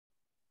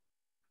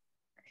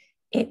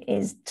It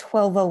is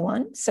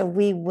 12:01, so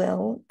we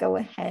will go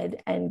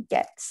ahead and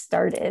get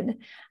started.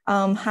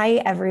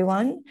 Hi,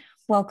 everyone.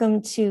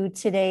 Welcome to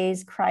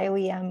today's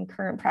Cryo-EM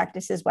Current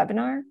Practices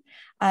webinar.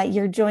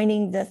 You're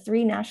joining the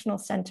 3 national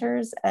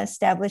centers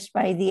established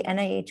by the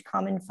NIH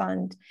Common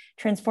Fund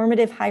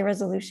Transformative High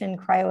Resolution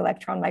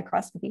Cryo-Electron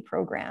Microscopy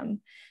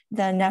Program,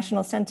 the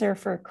National Center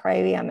for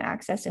Cryo-EM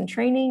Access and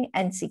Training,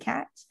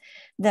 NCCAT,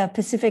 the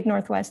Pacific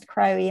Northwest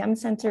Cryo-EM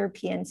Center,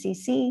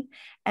 PNCC,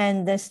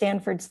 and the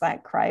Stanford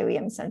SLAC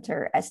Cryo-EM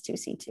Center,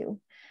 S2C2.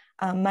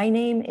 My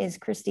name is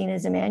Christina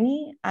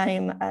Zamani.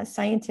 I'm a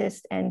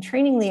scientist and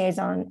training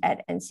liaison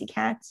at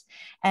NCCAT,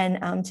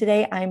 and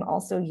today I'm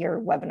also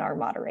your webinar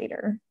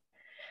moderator.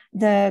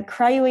 The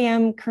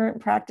Cryo-EM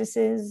Current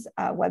Practices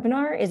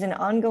webinar is an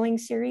ongoing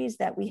series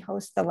that we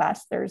host the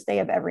last Thursday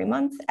of every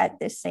month at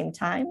this same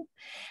time.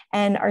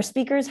 And our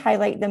speakers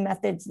highlight the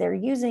methods they're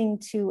using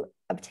to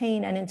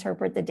obtain and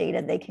interpret the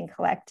data they can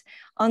collect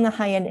on the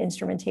high-end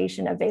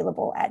instrumentation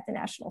available at the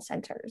national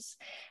centers.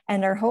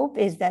 And our hope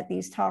is that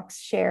these talks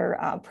share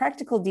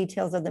practical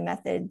details of the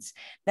methods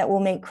that will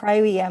make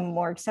Cryo-EM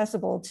more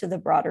accessible to the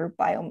broader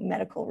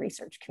biomedical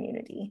research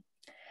community.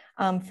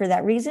 For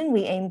that reason,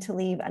 we aim to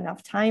leave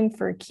enough time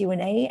for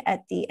Q&A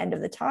at the end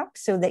of the talk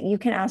so that you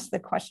can ask the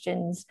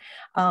questions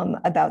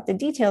about the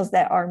details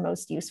that are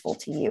most useful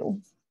to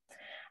you.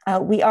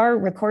 We are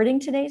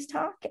recording today's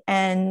talk,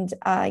 and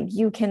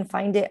you can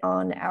find it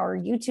on our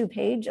YouTube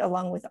page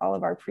along with all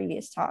of our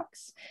previous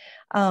talks.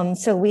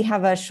 So we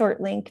have a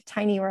short link,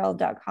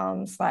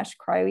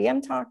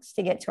 tinyurl.com/cryo-em talks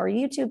to get to our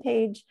YouTube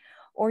page,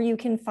 or you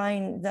can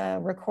find the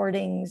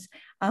recordings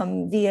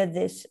via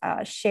this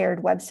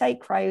shared website,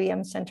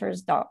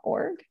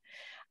 cryoemcenters.org.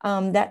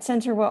 That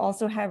center will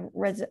also have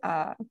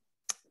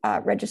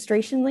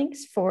registration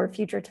links for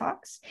future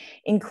talks,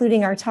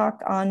 including our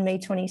talk on May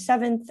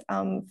 27th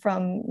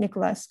from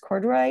Nicholas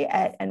Corduroy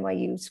at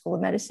NYU School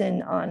of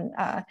Medicine on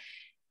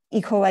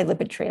E. coli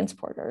lipid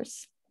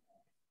transporters.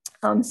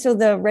 So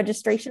the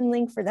registration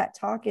link for that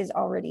talk is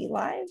already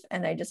live,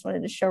 and I just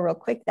wanted to show real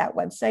quick that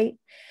website.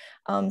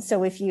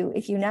 So if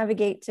you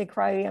navigate to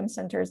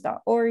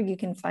cryoemcenters.org, you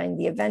can find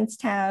the events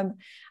tab,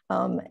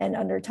 and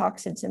under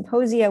talks and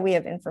symposia, we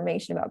have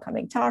information about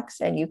coming talks,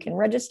 and you can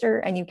register,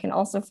 and you can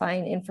also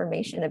find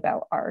information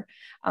about our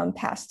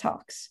past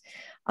talks.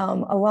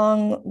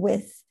 Along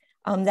with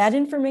that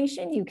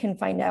information, you can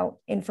find out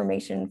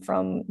information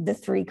from the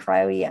 3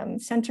 Cryo-EM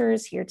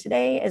centers here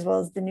today, as well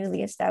as the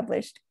newly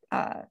established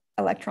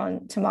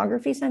electron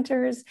tomography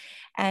centers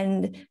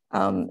and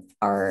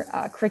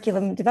our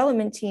curriculum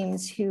development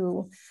teams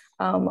who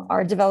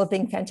are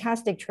developing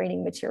fantastic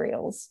training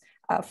materials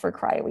for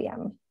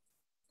Cryo-EM.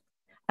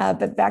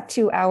 But back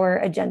to our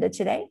agenda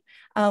today.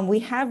 We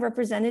have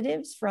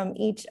representatives from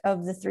each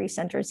of the 3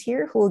 centers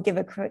here who will give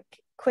a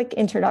quick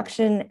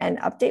introduction and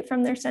update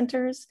from their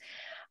centers.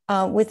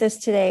 With us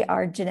today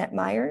are Jeanette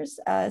Myers,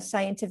 a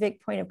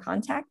scientific point of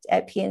contact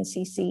at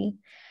PNCC,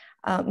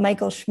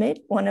 Michael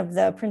Schmidt, one of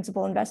the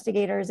principal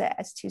investigators at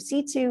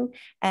S2C2,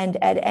 and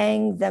Ed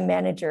Eng, the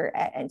manager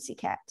at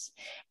NCCAT.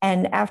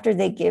 And after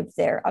they give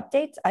their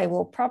updates, I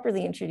will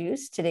properly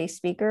introduce today's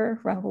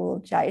speaker,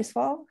 Rahul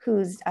Jaiswal,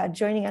 who's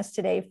joining us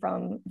today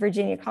from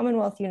Virginia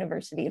Commonwealth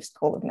University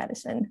School of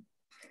Medicine.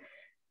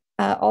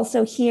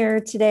 Also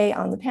here today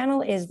on the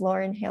panel is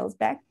Lauren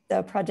Hales-Beck,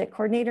 the project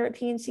coordinator at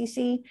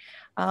PNCC,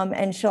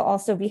 and she'll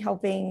also be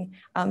helping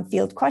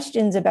field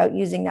questions about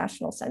using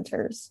national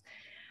centers.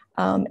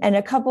 And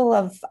a couple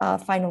of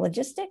final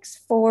logistics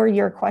for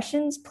your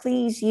questions.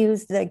 Please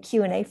use the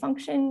Q&A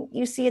function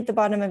you see at the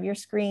bottom of your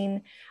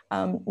screen,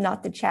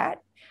 not the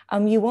chat.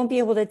 You won't be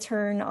able to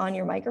turn on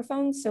your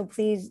microphone, so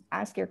please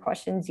ask your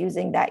questions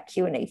using that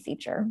Q&A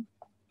feature.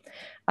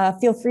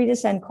 Feel free to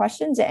send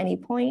questions at any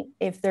point.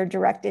 If they're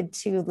directed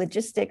to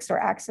logistics or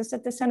access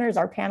at the centers,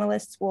 our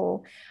panelists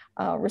will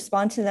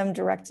respond to them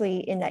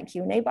directly in that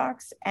Q&A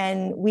box,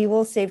 and we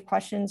will save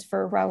questions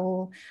for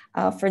Rahul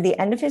for the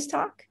end of his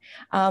talk.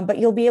 But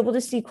you'll be able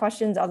to see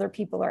questions other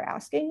people are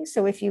asking.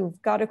 So if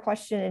you've got a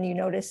question and you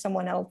notice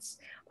someone else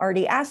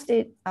already asked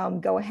it,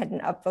 go ahead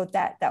and upvote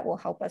that. That will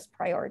help us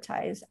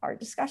prioritize our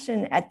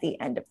discussion at the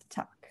end of the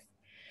talk.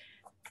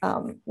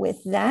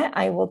 With that,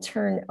 I will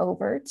turn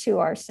over to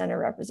our center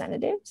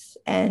representatives,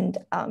 and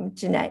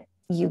Jeanette,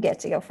 you get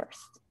to go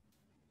first.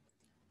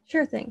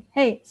 Sure thing.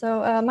 Hey,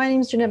 so my name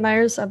is Jeanette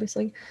Myers,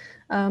 obviously.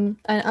 I'm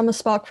a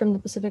SPOC from the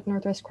Pacific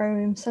Northwest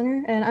Cryo-EM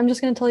Center, and I'm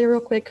just going to tell you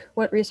real quick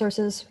what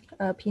resources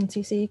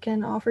PNCC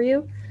can offer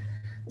you.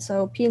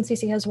 So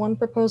PNCC has 1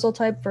 proposal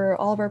type for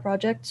all of our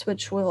projects,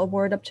 which will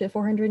award up to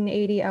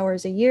 480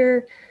 hours a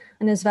year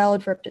and is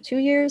valid for up to 2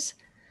 years.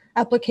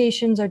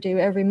 Applications are due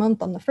every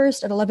month on the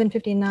 1st at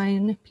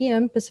 11:59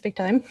 p.m. Pacific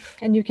time,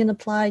 and you can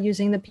apply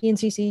using the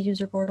PNCC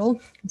user portal.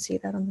 You can see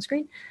that on the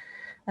screen.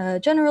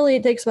 Generally,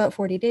 it takes about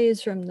 40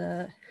 days from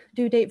the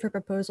due date for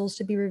proposals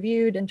to be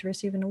reviewed and to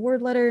receive an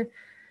award letter.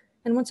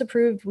 And once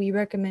approved, we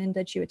recommend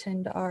that you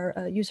attend our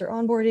user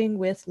onboarding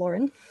with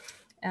Lauren.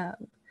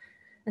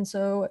 And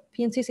so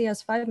PNCC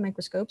has 5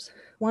 microscopes,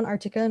 1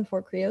 Arctica and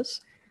 4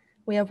 Krios.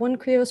 We have one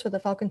Krios with a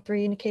Falcon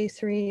 3 and a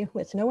K3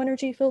 with no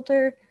energy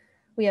filter.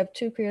 We have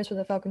two Krios with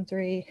a Falcon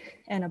 3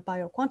 and a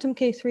bioquantum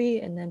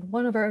K3, and then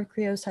one of our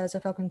Krios has a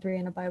Falcon 3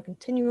 and a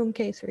biocontinuum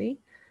K3.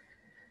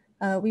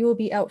 We will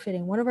be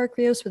outfitting one of our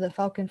Krios with a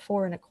Falcon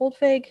 4 and a cold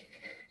phage,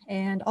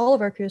 and all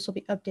of our Krios will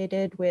be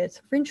updated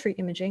with fringe-free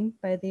imaging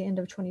by the end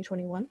of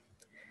 2021.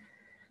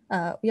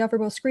 We offer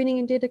both screening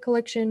and data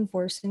collection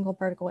for single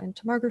particle and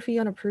tomography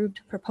on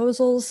approved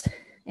proposals.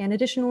 And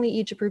additionally,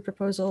 each approved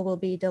proposal will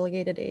be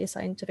delegated a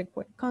scientific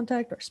point of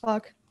contact, or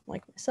SPOC,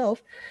 like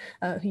myself,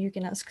 who you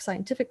can ask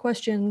scientific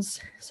questions.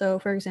 So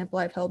for example,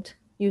 I've helped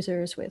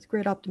users with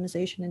grid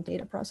optimization and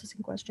data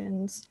processing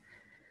questions.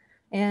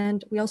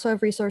 And we also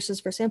have resources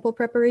for sample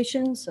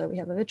preparation. So we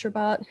have a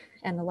VitraBot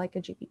and a Leica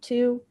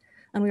GP2.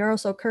 And we are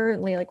also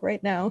currently, like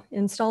right now,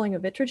 installing a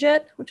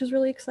VitraJet, which is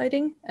really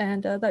exciting.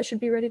 And that should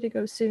be ready to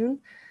go soon.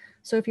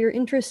 So if you're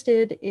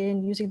interested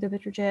in using the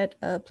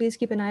VitraJet, please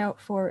keep an eye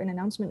out for an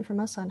announcement from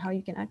us on how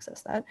you can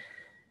access that.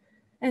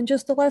 And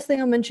just the last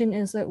thing I'll mention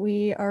is that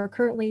we are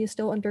currently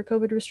still under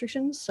COVID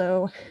restrictions.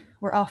 So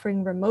we're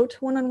offering remote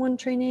one-on-one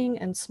training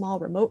and small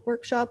remote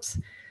workshops.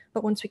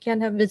 But once we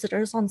can have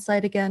visitors on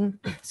site again,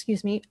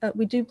 excuse me,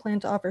 we do plan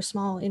to offer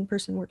small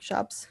in-person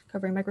workshops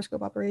covering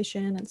microscope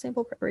operation and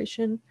sample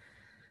preparation.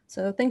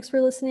 So thanks for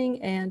listening,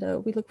 and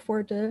we look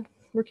forward to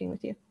working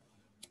with you.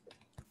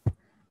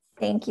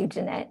 Thank you,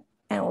 Jeanette.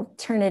 And I'll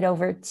turn it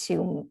over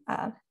to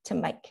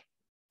Mike.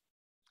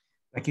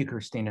 Thank you,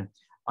 Christina.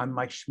 I'm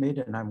Mike Schmid,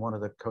 and I'm one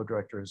of the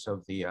co-directors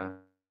of the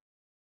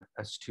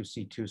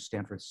S2C2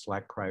 Stanford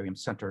SLAC Cryo-EM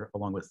Center,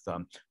 along with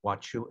Hua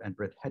Chu and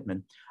Britt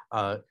Hedman.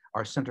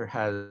 Our center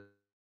has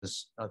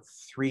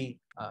three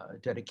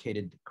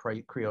dedicated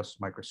Krios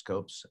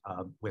microscopes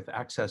with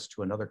access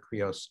to another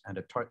Krios and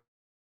a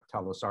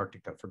Talos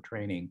Arctica for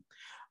training.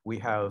 We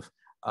have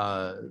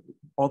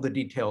all the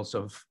details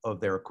of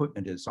their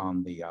equipment is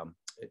on the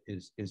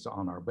is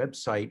on our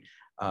website,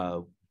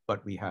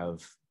 but we have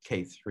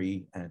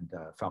K3 and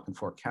Falcon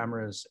 4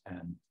 cameras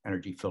and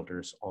energy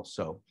filters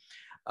also.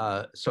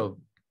 So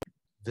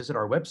visit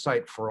our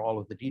website for all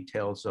of the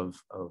details of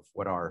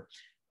what our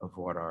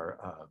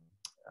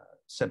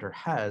center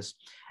has.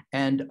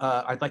 And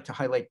I'd like to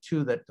highlight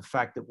too that the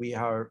fact that we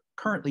are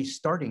currently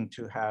starting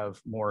to have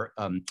more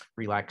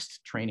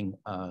relaxed training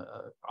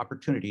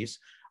opportunities.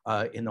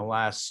 In the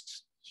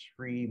last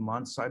 3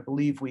 months, I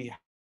believe we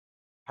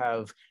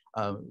have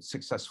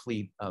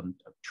successfully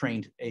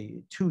trained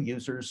 2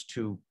 users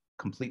to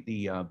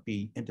completely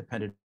be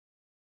independent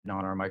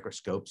on our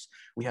microscopes.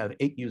 We have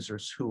 8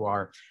 users who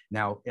are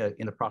now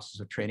in the process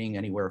of training,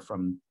 anywhere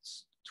from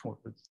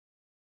 30%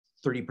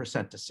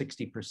 to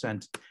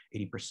 60%,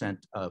 80%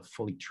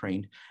 fully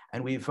trained.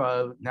 And we've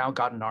now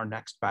gotten our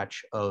next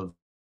batch of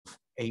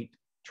 8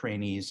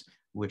 trainees,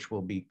 which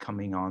will be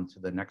coming on to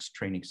the next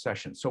training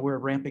session. So we're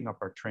ramping up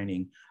our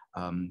training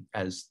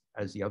as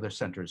the other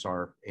centers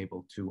are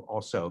able to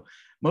also.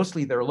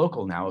 Mostly they're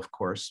local now, of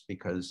course,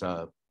 because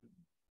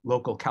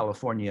local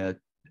California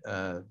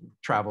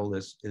travel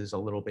is a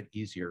little bit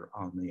easier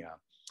on the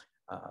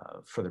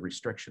for the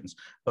restrictions,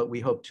 but we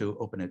hope to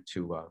open it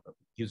to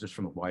users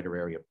from a wider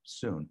area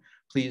soon.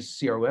 Please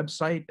see our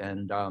website,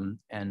 and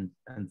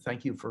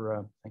thank you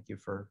for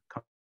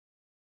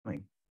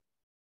coming.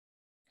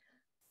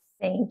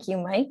 Thank you,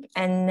 Mike.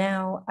 And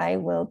now I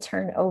will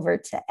turn over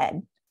to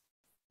Ed.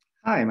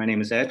 Hi, my name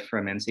is Ed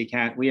from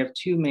NCCAT. We have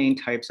 2 main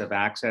types of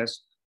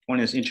access. One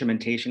is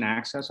instrumentation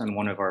access on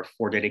one of our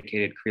 4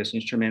 dedicated Krios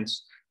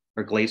instruments,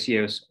 or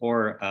Glacios,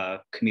 or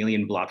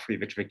chameleon blot-free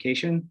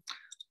vitrification.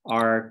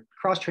 Our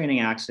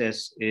cross-training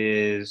access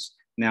is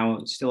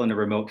now still in a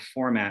remote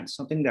format,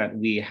 something that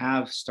we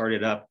have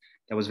started up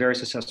that was very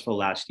successful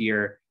last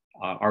year,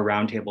 our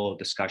roundtable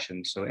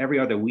discussions. So every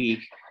other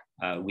week,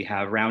 we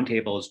have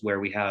roundtables where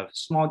we have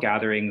small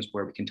gatherings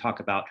where we can talk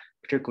about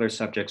particular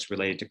subjects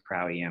related to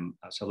Cryo-EM.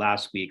 So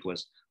last week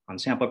was on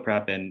sample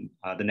prep, and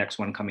the next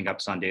one coming up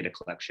is on data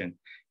collection.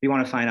 If you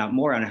want to find out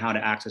more on how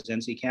to access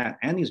NCCAT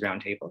and these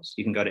roundtables,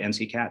 you can go to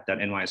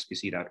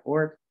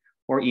nccat.nyspc.org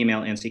or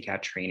email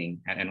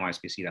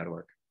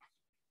nccattraining@nyspc.org.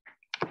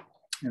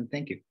 And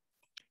thank you.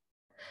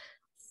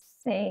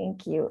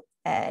 Thank you,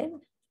 Ed.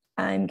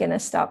 I'm going to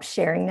stop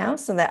sharing now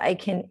so that I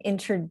can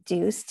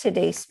introduce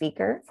today's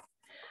speaker.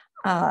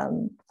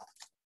 And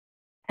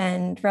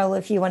Rahul,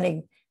 if you want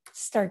to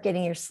start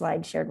getting your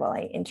slide shared while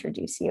I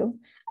introduce you.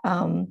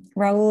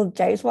 Rahul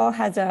Jaiswal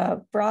has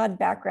a broad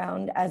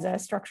background as a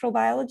structural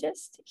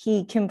biologist.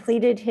 He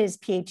completed his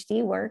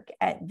PhD work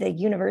at the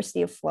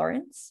University of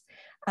Florence,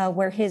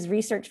 where his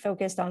research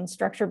focused on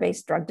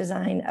structure-based drug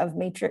design of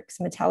matrix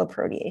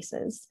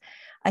metalloproteases.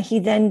 He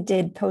then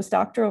did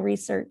postdoctoral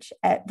research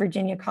at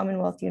Virginia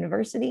Commonwealth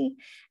University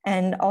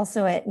and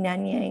also at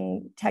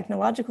Nanyang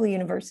Technological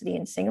University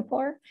in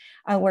Singapore,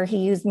 where he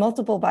used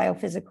multiple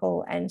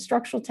biophysical and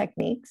structural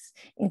techniques,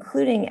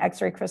 including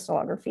X-ray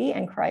crystallography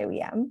and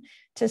cryo-EM,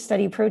 to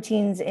study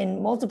proteins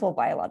in multiple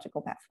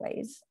biological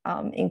pathways,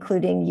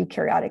 including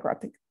eukaryotic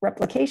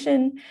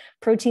replication,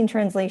 protein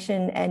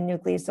translation, and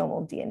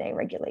nucleosomal DNA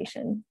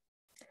regulation.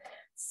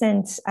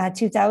 Since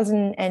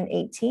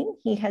 2018,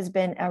 he has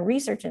been a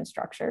research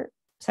instructor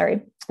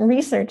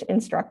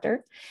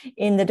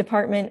in the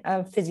Department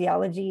of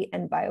Physiology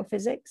and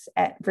Biophysics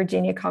at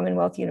Virginia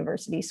Commonwealth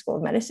University School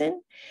of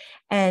Medicine.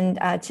 And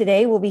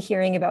today we'll be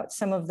hearing about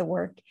some of the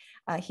work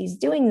he's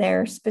doing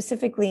there,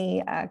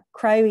 specifically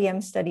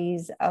cryo-EM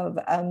studies of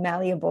a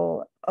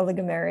malleable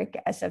oligomeric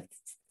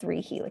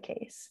SF3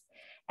 helicase.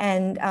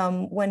 And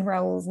when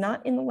Rahul's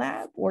not in the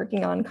lab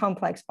working on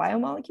complex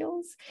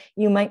biomolecules,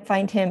 you might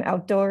find him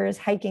outdoors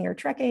hiking or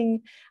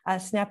trekking,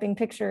 snapping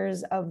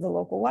pictures of the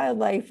local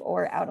wildlife,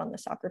 or out on the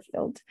soccer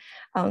field.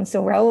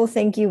 So Rahul,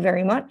 thank you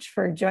very much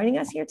for joining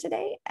us here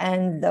today,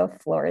 and the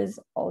floor is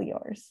all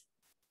yours.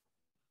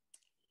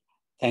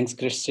 Thanks,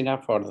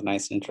 Christina, for the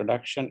nice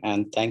introduction,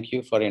 and thank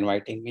you for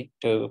inviting me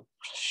to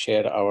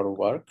share our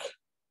work.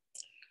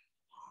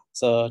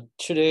 So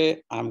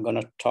today I'm going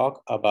to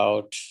talk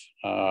about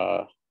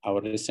our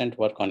recent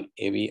work on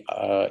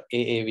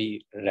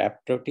AAV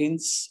wrap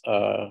proteins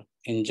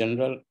in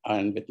general,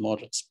 and with more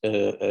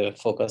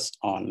focus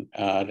on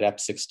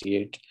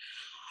RAP68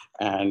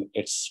 and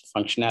its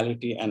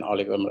functionality and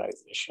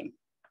oligomerization.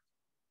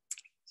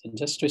 So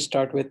just to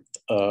start with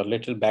a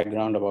little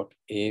background about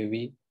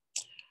AAV.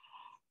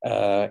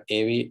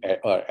 AAV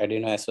or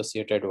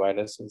adeno-associated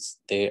viruses,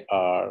 they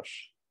are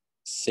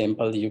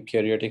simple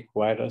eukaryotic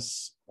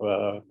virus,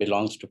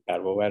 belongs to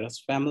parvovirus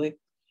family,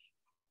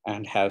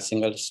 and have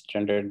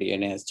single-stranded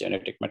DNA as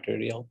genetic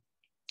material.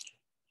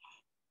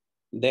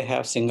 They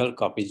have single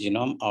copy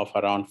genome of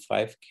around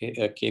 5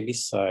 kb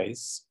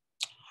size.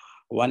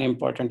 One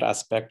important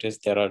aspect is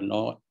there are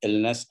no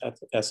illness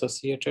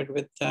associated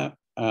with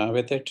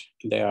it.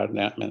 They are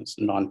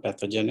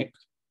non-pathogenic.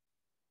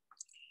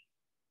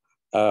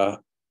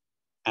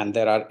 And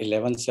there are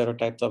 11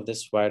 serotypes of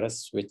this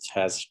virus, which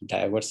has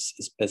diverse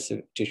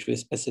tissue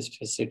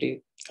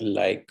specificity,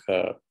 like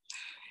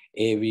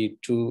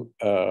AV2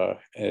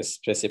 is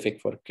specific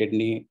for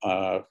kidney,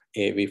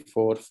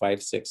 AV4,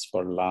 5, 6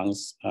 for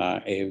lungs,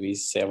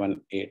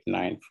 AV7, 8,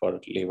 9 for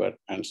liver,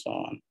 and so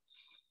on.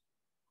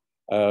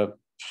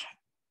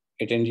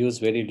 It induces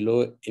very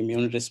low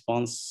immune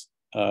response,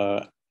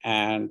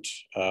 and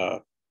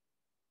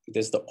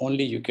this is the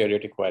only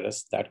eukaryotic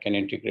virus that can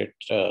integrate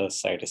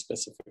site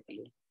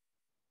specifically.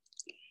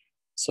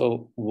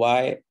 So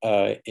why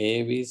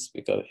AAVs?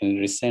 Because in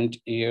recent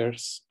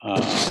years,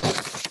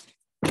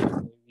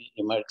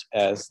 emerged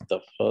as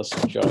the first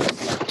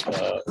choice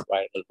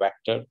viral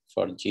vector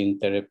for gene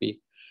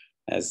therapy,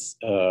 as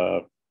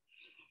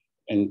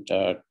in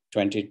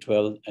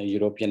 2012, a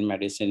European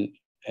Medicine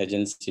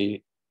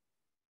Agency,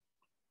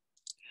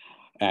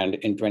 and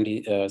in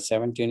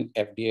 2017,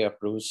 FDA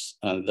approves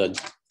the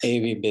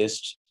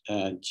AAV-based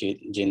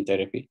gene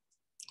therapy.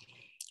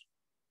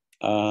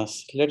 A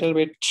little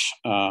bit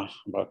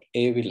about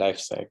AAV life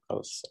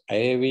cycles.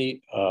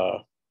 AAV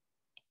are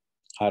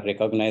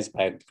recognized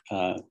by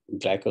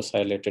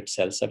glycosylated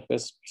cell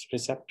surface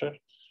receptor,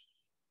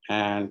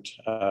 and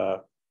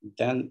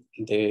then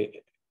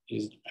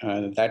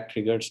that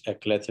triggers a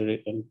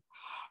clathrin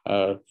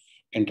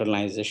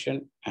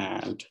internalization,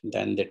 and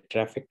then they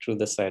traffic through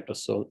the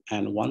cytosol,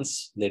 and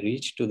once they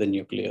reach to the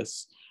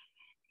nucleus,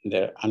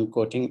 they're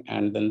uncoating,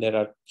 and then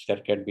there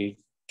can be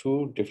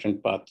 2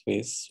 different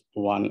pathways,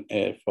 one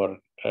for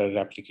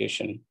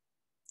replication.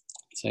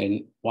 So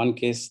in one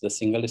case, the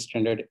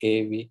single-stranded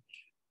AAV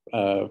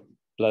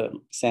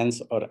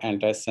sense or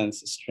antisense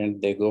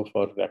strand, they go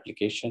for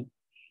replication.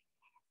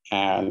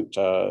 And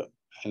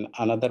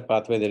another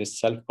pathway, there is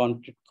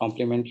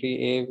self-complementary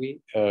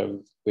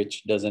AAV,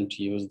 which doesn't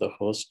use the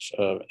host,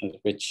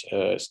 which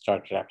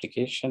start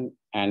replication.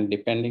 And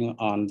depending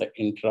on the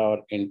intra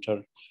or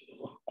inter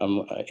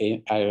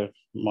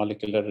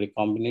molecular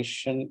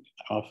recombination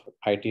of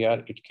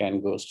ITR, it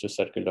can goes to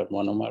circular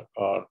monomer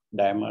or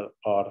dimer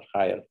or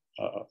higher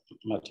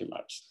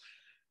multimers.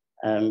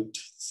 And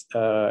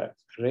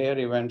rare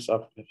events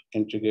of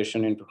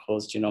integration into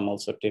host genome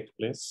also take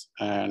place.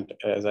 And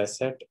as I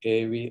said,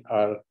 AAV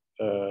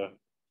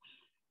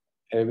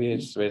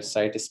is with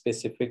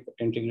site-specific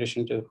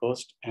integration to the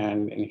host,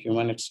 and in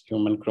human, it's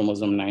human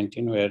chromosome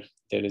 19, where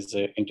there is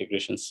an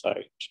integration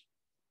site.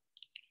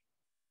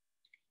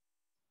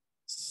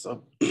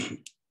 So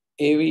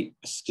AAV,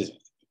 excuse me.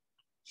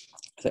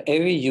 So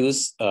AAV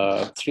use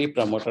 3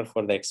 promoters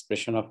for the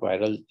expression of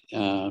viral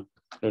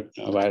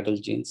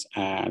genes,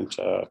 and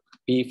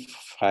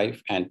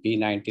P5 and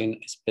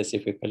P19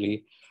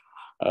 specifically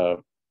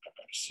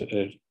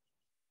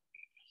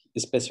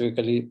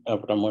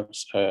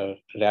promotes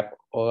wrap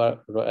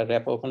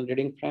open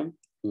reading frame,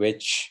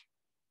 which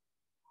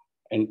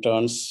in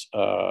turns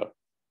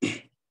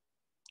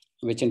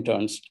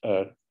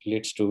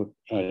leads to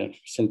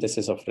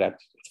synthesis of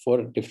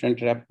 4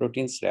 different wrap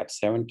proteins: wrap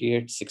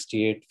 78,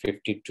 68,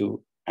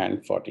 52,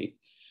 and 40.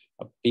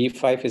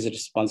 P5 is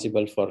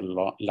responsible for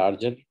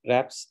larger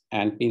wraps,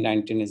 and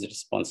P19 is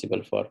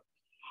responsible for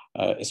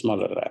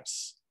smaller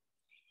wraps.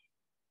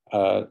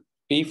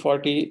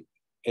 P40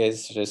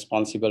 is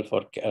responsible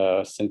for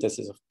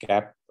synthesis of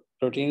cap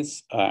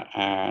proteins,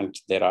 and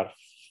there are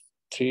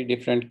three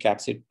different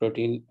capsid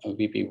protein,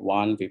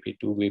 VP1,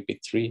 VP2,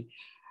 VP3.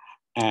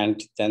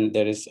 And then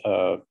there is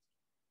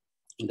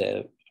the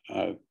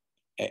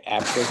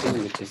AB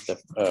protein, which is the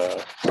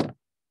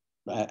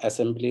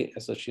assembly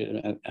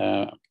associated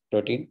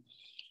protein.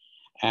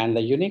 And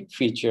the unique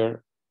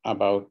feature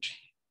about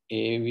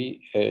AAV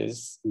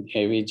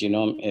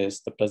genome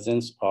is the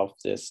presence of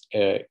this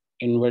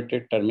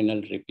inverted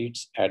terminal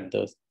repeats at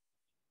both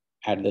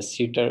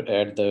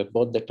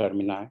the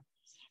termini.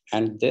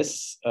 And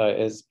this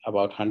is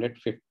about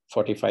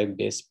 145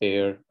 base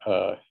pair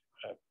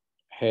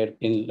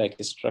hairpin-like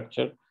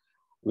structure,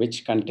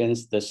 which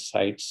contains the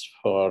sites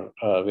for,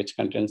 which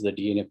contains the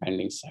DNA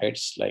binding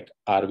sites like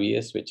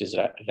RBS, which is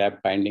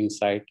RAP binding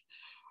site,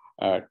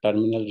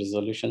 terminal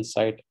resolution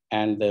site,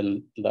 and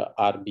then the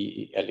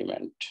RBE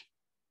element,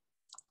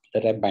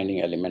 the RAP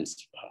binding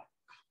elements.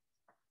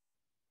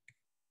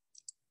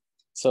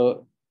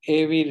 So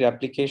AAV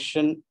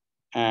replication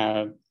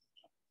and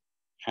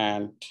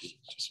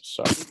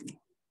sorry.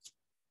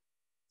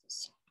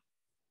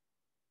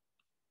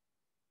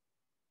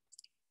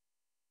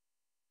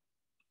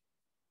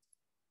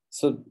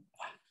 So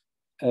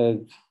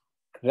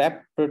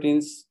RAP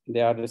proteins,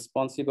 they are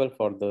responsible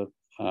for the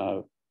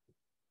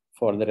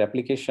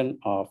replication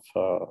of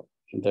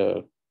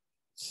the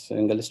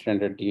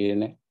single-stranded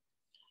DNA,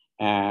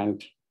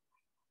 and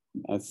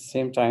at the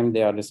same time,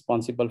 they are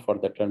responsible for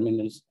the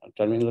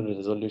terminal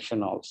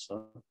resolution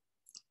also,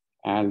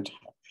 and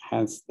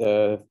hence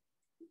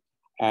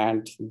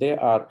and they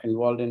are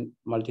involved in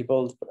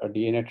multiple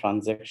DNA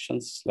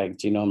transactions like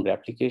genome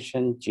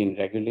replication, gene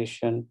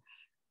regulation,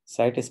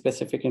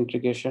 site-specific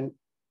integration,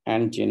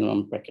 and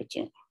genome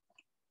packaging.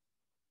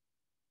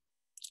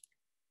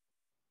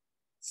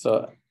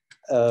 So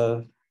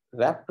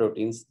RAP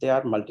proteins, they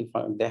have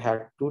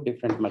two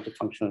different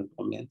multifunctional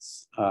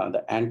domains,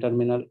 the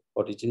N-terminal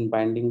origin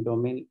binding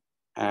domain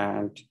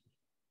and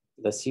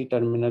the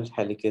C-terminal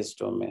helicase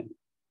domain.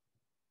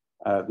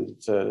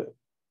 So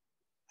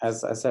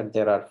as I said,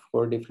 there are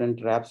 4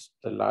 different RAPs,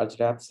 the large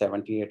RAP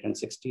 78 and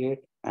 68,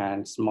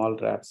 and small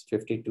RAPs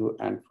 52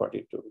 and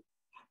 42,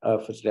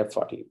 for RAP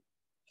 40.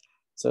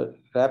 So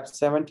RAP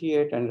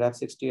 78 and RAP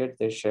 68,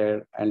 they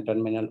share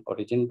N-terminal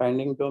origin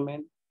binding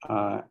domain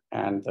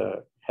and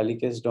the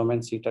helicase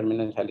domain,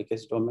 C-terminal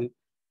helicase domain,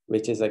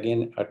 which is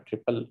again a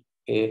triple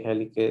A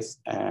helicase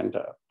and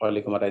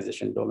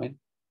oligomerization domain.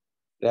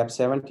 RAP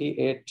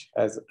 78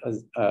 has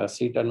a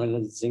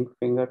C-terminal zinc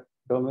finger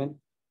domain,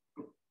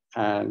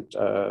 and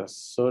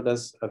so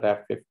does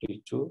RAP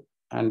 52.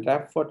 And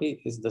RAP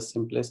 40 is the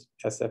simplest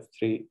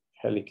SF3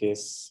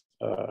 helicase,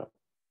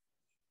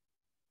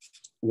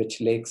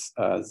 which lacks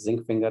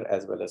zinc finger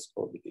as well as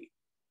OBD.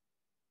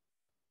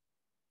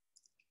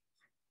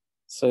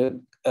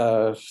 So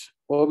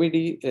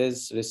OBD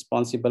is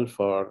responsible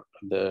for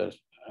the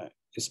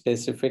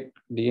specific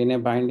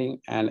DNA binding.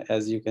 And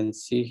as you can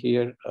see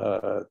here,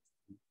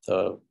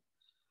 the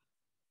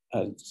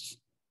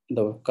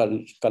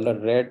color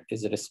red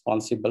is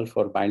responsible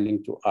for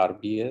binding to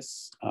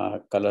RBS.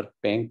 Color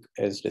pink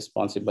is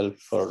responsible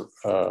for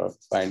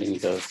binding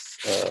the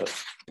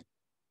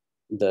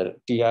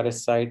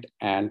TRS site,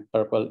 and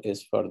purple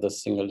is for the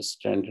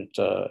single-stranded,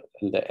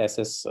 the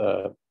SS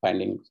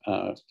binding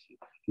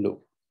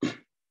loop.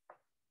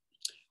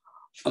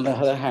 On the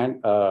other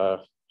hand,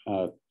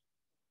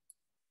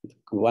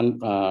 one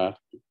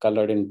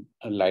colored in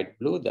light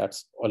blue,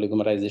 that's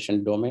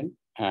oligomerization domain,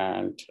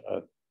 and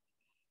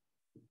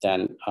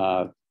then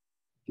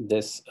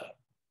this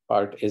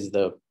part is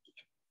the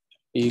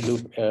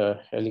P-loop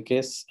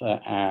helicase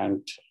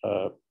and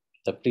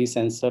the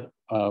pre-sensor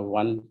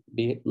 1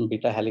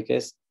 beta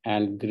helicase,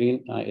 and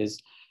green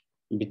is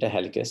beta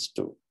helicase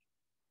 2.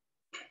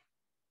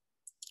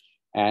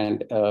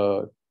 And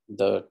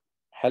the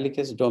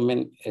helicase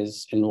domain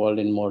is involved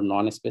in more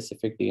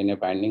non-specific DNA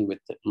binding with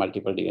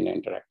multiple DNA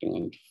interacting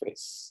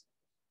interface.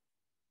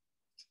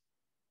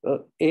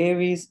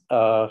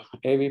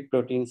 AAV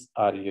proteins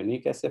are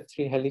unique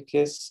SF3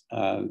 helicase,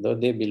 though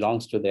they belong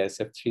to the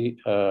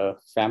SF3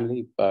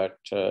 family, but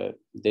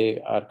they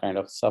are kind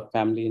of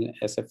subfamily in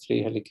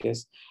SF3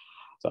 helicase.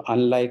 So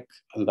unlike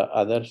the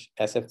other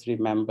SF3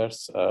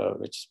 members,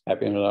 which is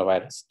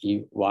papillomavirus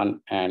E1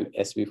 and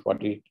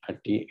SV40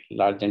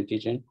 large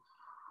antigen,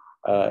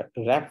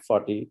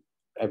 RAP40,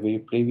 we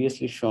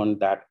previously shown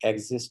that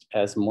exists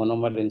as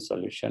monomer in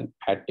solution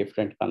at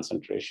different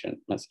concentration.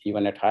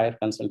 Even at higher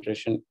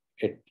concentration,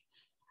 it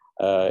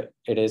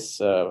is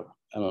a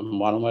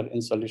monomer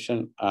in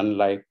solution,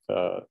 unlike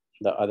the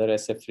other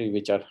SF3,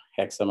 which are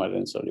hexamer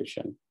in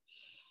solution.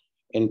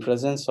 In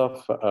presence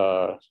of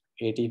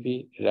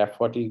ATP,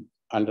 RAP40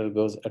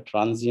 undergoes a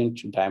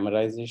transient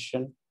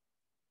dimerization.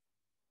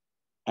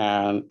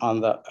 And on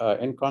the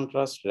in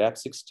contrast,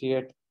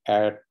 RAP68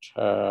 at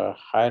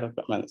higher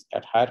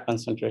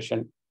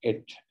concentration,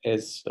 it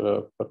is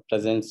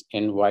present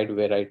in wide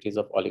varieties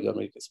of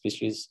oligomeric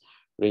species,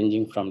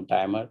 ranging from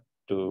dimer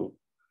to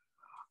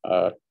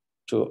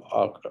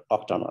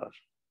octamer.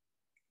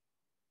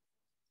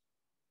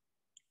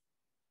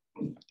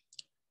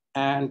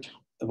 And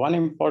one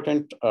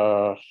important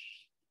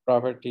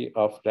property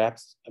of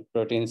RAPS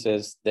proteins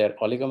is their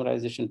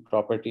oligomerization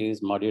property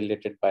is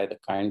modulated by the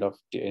kind of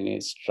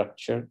DNA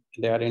structure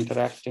they are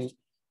interacting,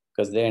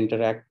 because they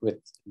interact with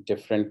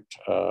different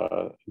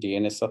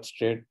DNA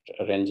substrate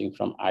ranging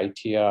from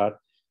ITR,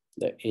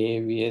 the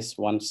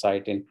AAVS1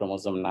 site in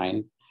chromosome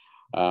 9,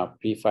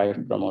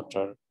 P5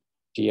 promoter,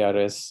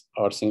 TRS,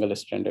 or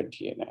single-stranded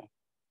DNA.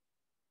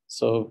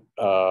 So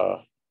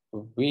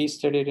we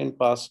studied in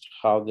past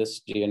how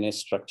this DNA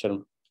structure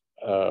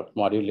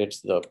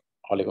modulates the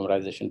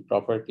oligomerization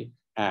property,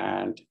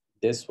 and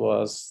this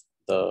was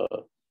the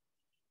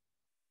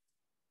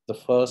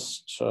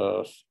first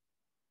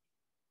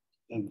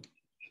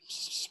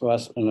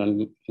was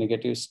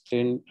negative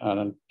strain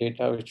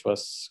data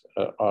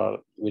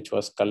which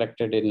was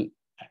collected in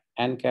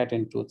ANCAT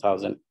in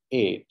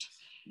 2008,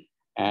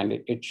 and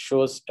it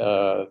shows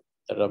the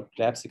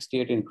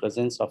RAP68 in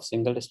presence of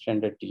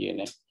single-stranded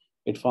DNA.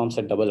 It forms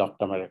a double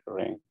octameric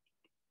ring.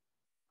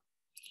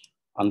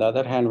 On the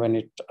other hand, when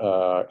it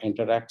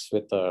interacts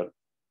with a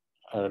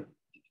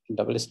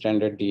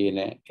double-stranded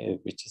DNA,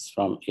 which is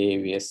from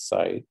AAVS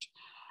site,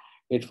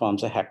 it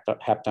forms a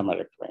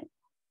heptameric ring.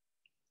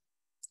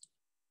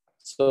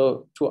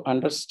 So to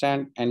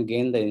understand and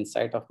gain the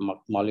insight of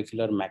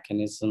molecular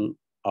mechanism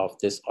of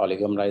this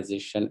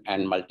oligomerization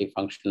and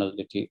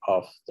multifunctionality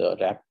of the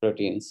RAP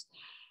proteins,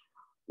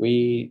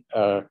 we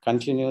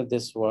continue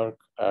this work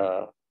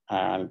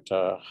and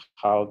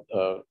how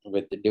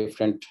with the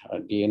different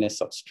DNA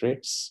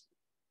substrates.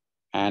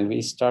 And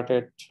we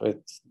started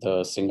with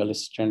the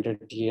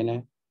single-stranded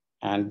DNA.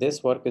 And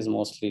this work is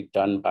mostly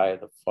done by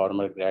the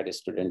former grad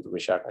student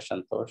Vishaka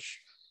Santosh.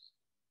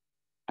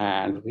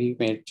 And we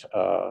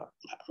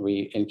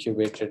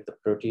incubated the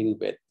protein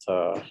with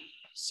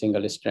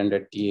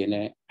single-stranded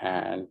DNA,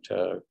 and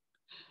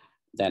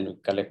then we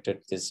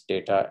collected this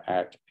data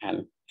at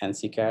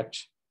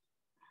NCCAT.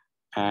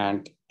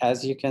 And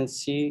as you can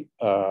see,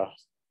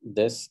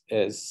 this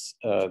is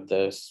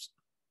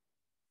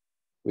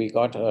we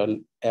got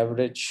an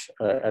average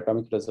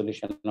atomic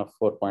resolution of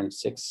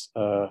 4.6.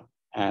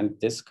 And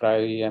this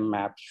Cryo-EM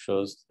map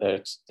shows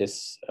that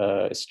this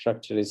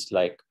structure is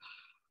like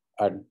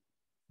a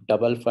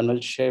double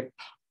funnel shape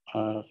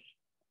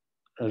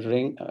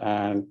ring,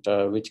 and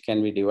which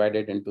can be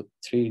divided into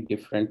 3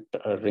 different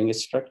ring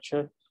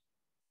structure.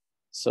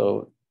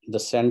 So the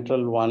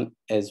central one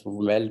is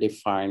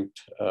well-defined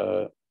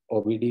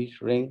OBD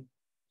ring,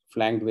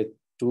 flanked with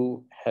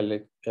 2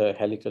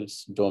 helical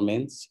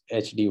domains,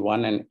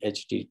 HD1 and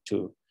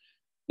HD2.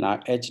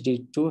 Now,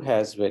 HD2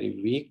 has very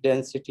weak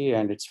density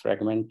and it's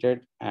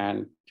fragmented,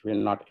 and we're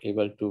not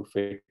able to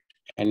fit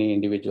any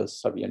individual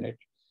subunit.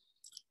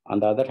 On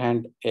the other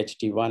hand,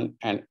 HD1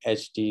 and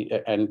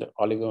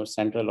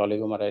central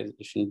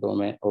oligomerization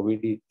domain,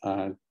 OBD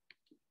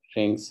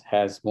rings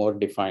has more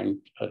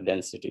defined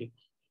density,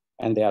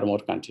 and they are more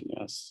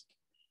continuous.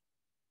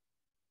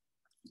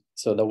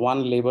 So the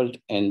one labeled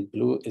in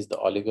blue is the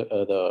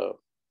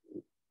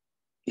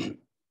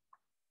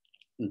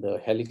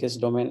helicase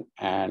domain,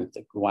 and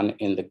the one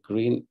in the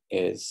green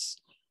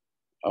is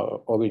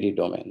OBD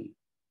domain.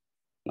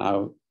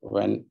 Now,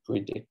 when we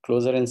did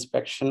closer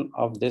inspection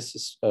of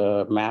this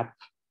map,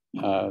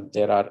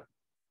 there are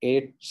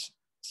 8,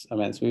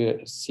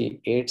 we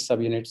see 8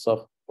 subunits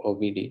of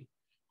OBD,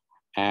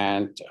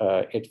 and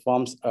it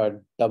forms a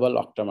double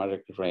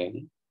octameric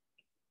ring.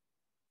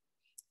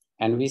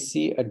 And we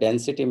see a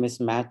density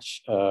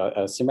mismatch,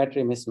 a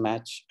symmetry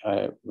mismatch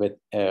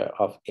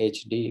of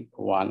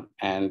HD1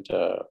 and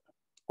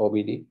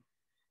OBD.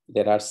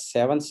 There are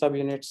 7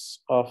 subunits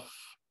of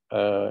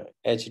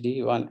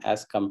HD1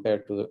 as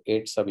compared to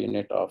 8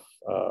 subunit of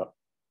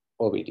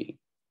OBD.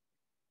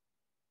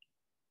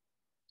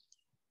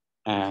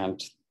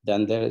 And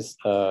then there is,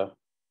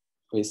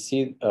 we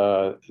see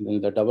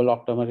in the double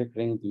octameric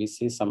ring, we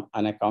see some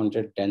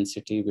unaccounted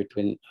density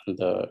between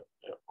the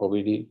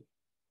OBD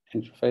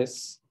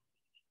interface.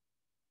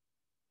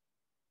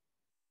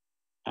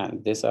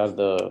 And these are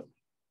the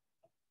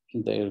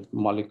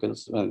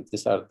molecules, and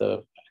these are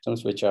the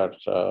atoms which are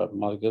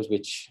molecules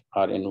which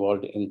are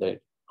involved in the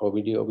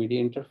OBD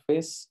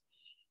interface.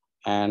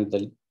 And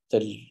the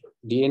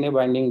DNA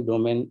binding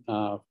domain,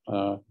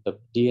 the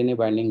DNA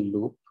binding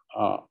loop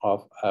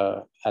of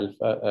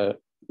alpha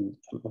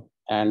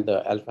and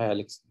the alpha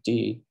helix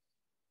D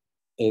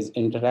is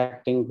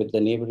interacting with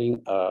the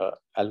neighboring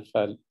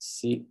alpha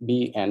C,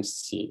 B, and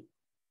C.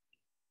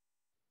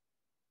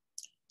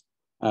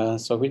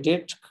 So we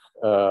did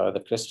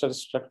the crystal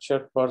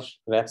structure for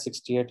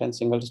RAP68 and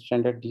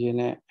single-stranded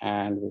DNA,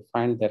 and we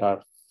find there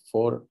are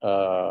 4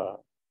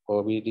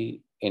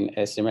 OBD in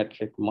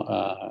asymmetric,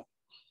 4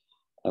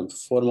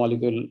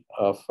 molecule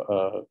of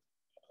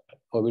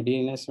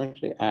OBD in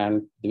asymmetry,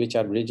 and which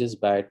are bridges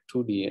by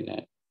 2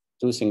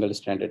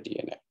 single-stranded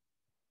DNA.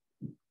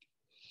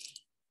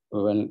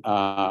 When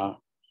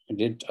we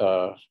did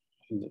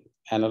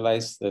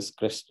analyze this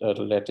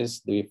crystal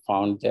lattice, we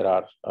found there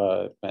are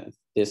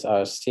these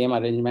are same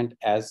arrangement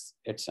as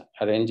it's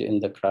arranged in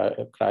the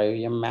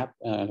Cryo-EM map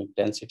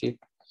density.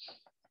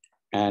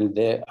 And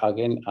they,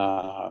 again,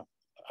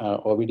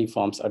 OBD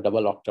forms a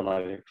double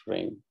octameric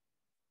ring,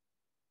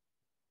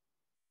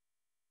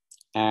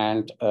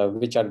 and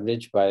which are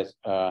bridged by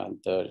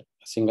the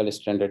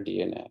single-stranded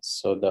DNA.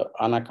 So the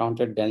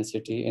unaccounted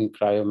density in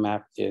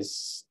CryoMap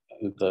is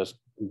the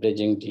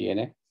bridging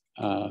DNA,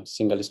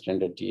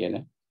 single-stranded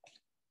DNA.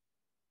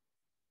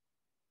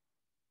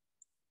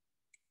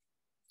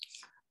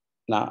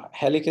 Now,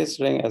 helicase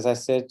ring, as I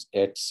said,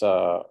 it's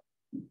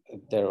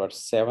there were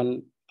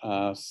 7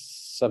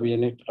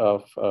 subunits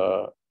of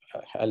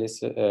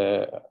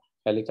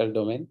helical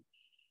domain,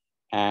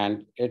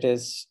 and it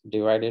is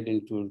divided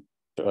into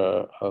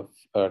a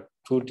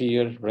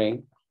 2-tier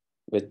ring,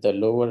 with the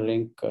lower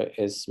ring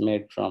is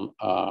made from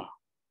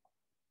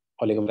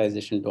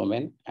oligomerization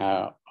domain,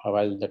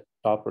 while the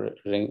top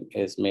ring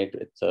is made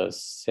with the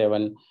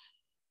 7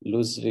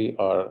 loosely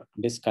or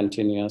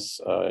discontinuous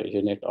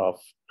unit of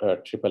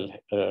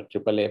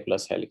AAA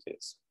plus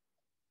helicase.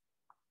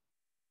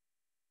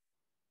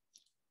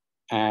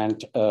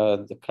 And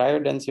the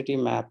cryo-density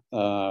map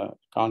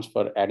counts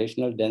for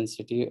additional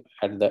density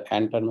at the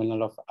end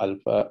terminal of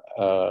alpha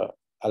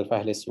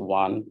helix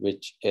 1,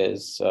 which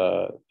is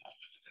the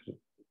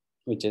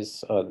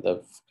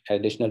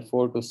additional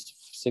 4 to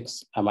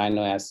 6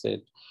 amino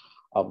acid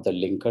of the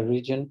linker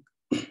region.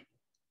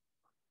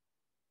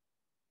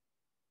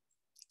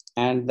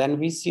 And then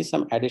we see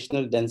some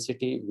additional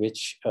density,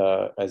 which,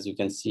 as you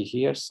can see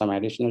here, some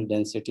additional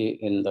density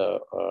in the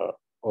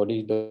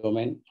OD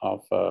domain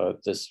of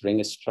this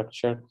ring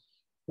structure,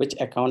 which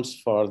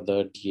accounts for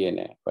the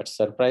DNA. But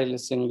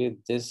surprisingly,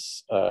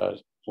 this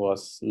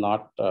was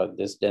not,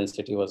 this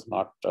density was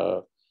not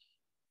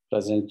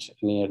present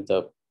near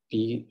the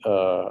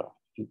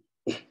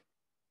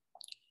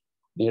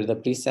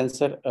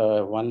pre-sensor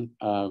 1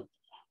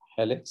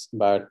 helix,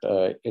 but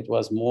it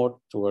was more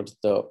towards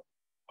the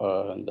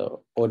OD,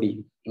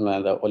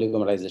 the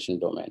oligomerization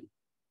domain.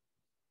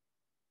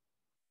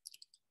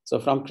 So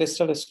from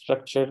crystal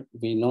structure,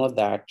 we know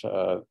that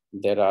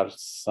there are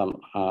some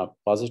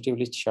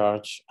positively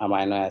charged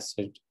amino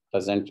acid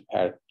present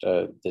at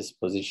these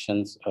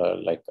positions,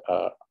 like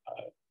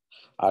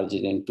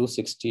arginine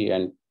 260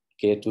 and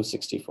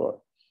K264.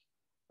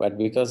 But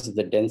because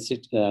the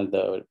density,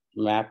 the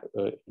map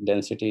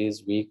density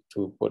is weak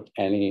to put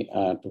any,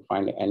 to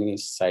find any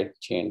side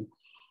chain,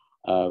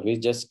 we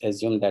just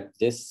assume that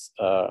this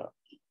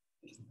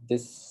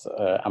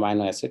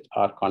amino acid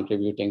are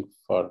contributing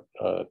for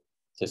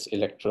this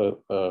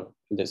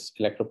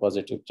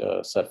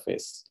electropositive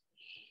surface.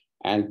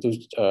 And to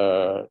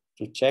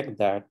check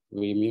that,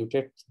 we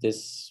mutate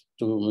this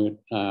to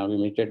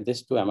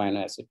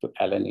amino acid to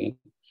alanine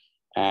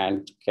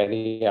and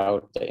carry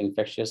out the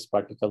infectious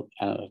particle,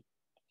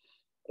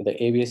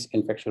 the ABS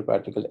infectious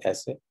particle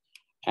assay.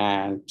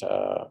 And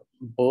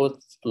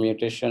both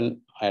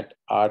mutation at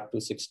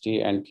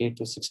R260 and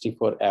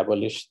K264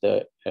 abolish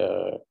the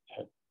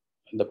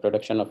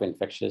production of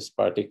infectious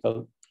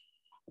particle,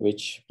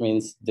 which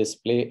means this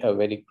play a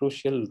very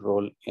crucial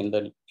role in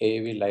the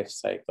AAV life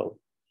cycle.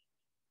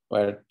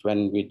 But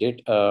when we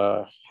did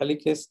a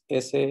helicase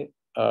assay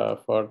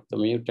for the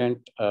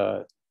mutant,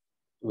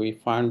 we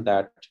found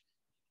that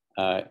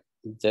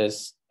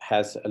this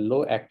has a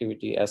low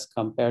activity as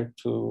compared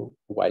to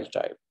wild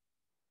type,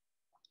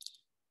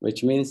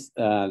 which means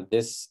both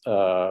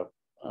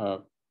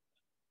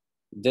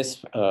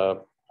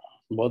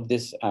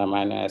these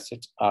amino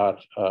acids are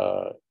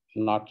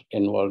not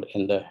involved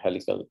in the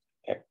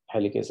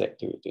helicase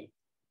activity.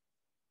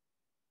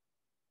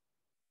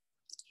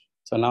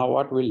 So now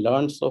what we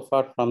learned so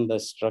far from the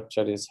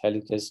structure is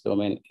helicase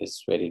domain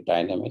is very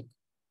dynamic,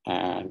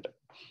 and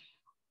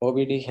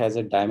OBD has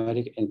a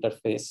dimeric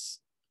interface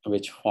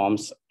which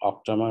forms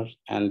octamer,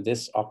 and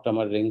these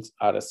octamer rings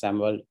are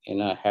assembled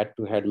in a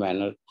head-to-head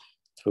manner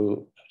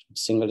through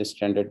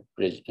single-stranded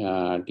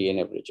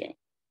DNA bridging.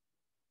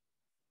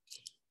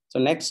 So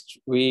next,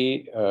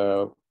 we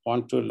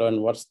want to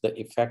learn what's the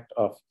effect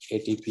of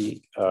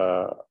ATP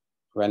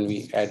when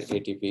we add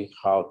ATP,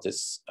 how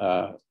this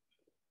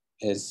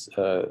is,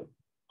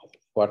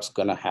 what's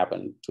gonna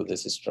happen to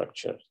this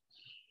structure.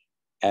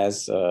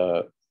 As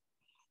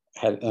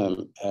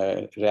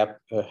RAP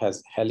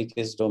has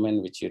helicase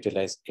domain which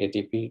utilize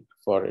ATP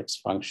for its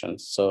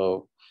functions.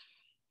 So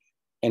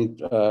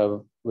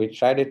we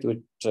tried it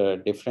with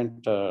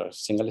different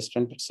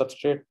single-stranded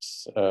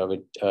substrates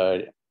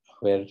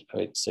where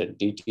it's a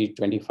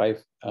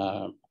DT25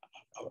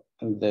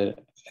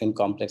 in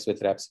complex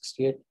with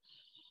RAP68.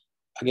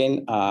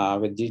 Again,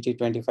 with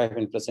DT25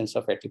 in presence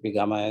of ATP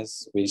gamma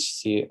S, we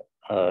see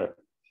a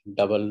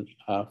double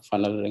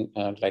funnel ring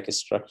like a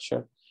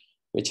structure,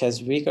 which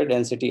has weaker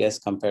density as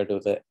compared to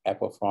the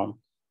apoform.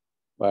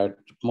 But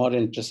more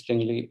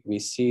interestingly, we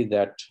see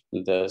that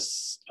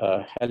this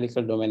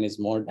helical domain is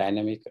more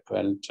dynamic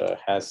and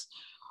has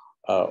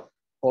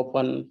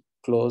open,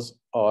 close,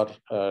 or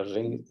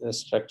ring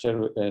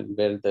structure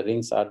where the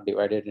rings are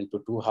divided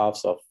into 2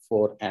 halves of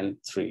 4 and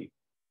 3.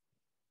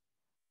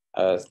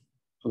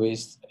 we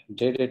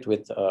did it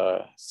with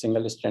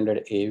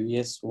single-stranded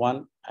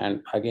AVS1,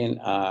 and again,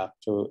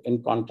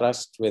 in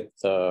contrast with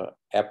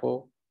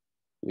APO,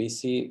 we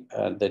see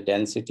the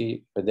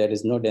density, but there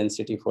is no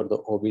density for the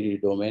OBD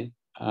domain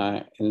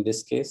in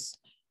this case.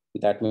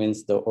 That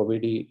means the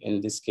OBD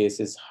in this case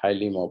is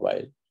highly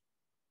mobile.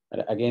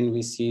 And again,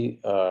 we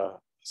see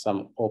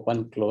some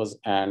open, close,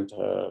 and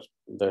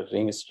the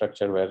ring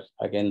structure where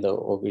again the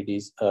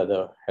OBDs,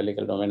 the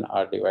helical domain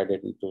are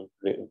divided into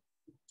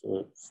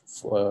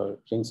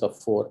rings of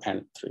 4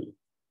 and 3.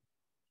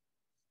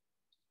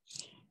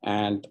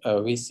 And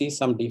we see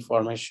some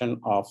deformation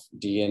of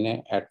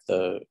DNA at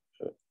the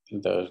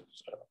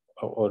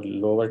or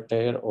lower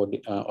tier or the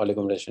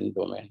oligomerization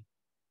domain.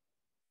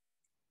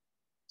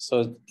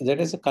 So there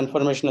is a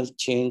conformational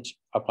change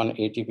upon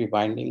ATP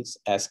bindings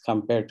as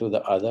compared to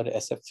the other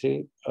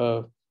SF3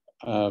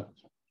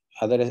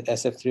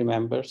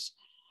 members.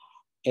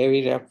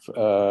 AVRAP,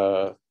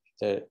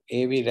 the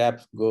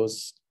AVRAP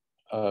goes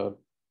a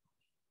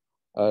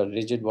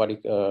rigid body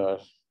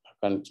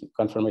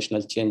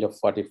conformational change of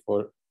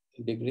 44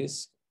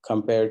 degrees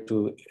compared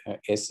to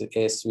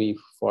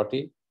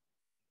SV40,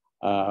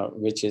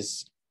 which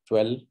is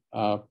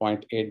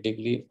 12.8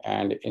 degree,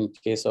 and in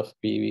case of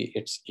PV,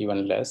 it's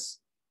even less.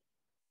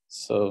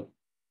 So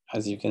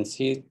as you can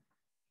see,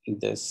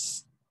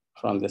 this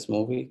from this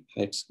movie,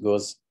 it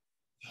goes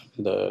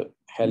the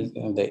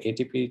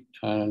ATP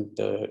and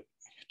the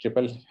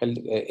triple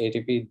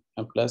ATP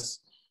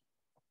plus,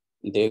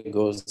 there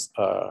goes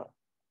a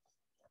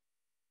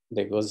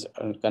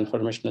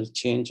conformational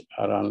change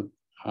around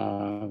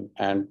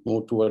and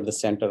move toward the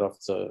center of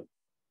the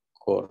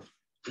core.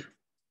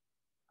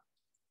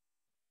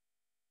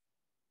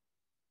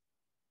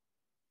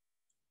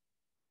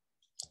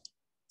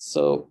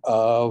 So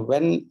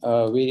when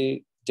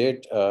we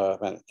did,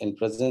 in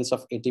presence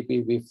of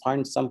ATP, we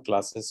find some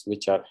classes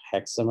which are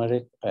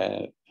hexameric,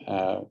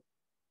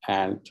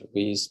 and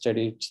we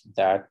studied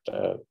that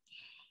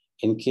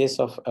in case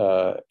of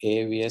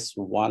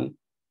AVS1,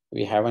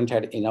 we haven't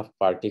had enough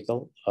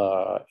particle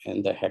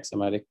in the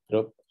hexameric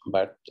group,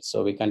 but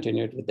so we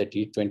continued with the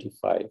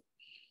D25.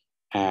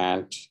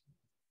 And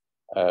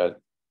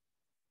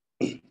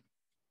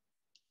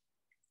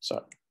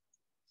sorry.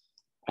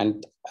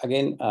 And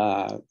again,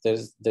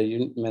 there's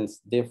the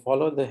means they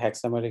follow the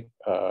hexameric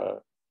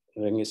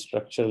ring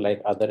structure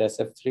like other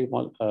SF3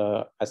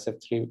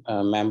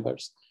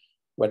 members,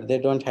 but they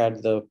don't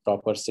have the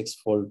proper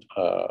 6-fold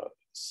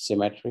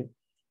symmetry,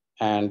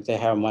 and they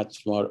have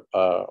much more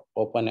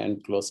open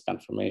and close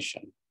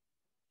conformation.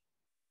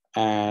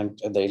 And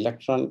the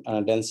electron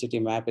density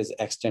map is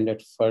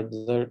extended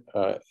further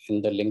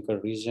in the linker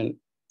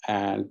region,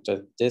 and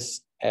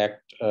this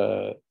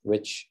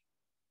which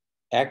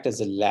act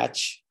as a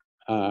latch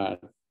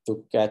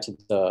to catch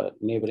the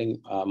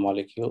neighboring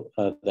molecule,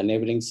 the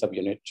neighboring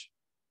subunit.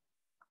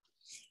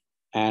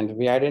 And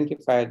we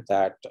identified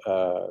that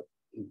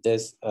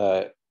this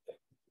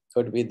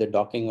could be the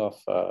docking of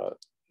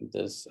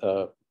this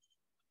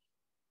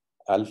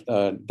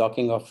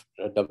docking of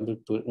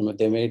W2.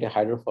 They made a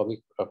hydrophobic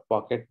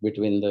pocket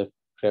between the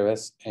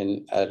crevice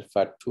in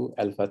alpha 2,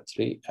 alpha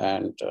 3,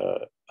 and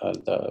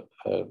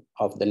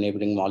of the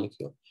neighboring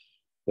molecule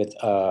with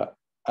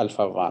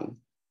alpha 1.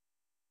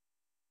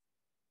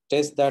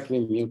 Test that we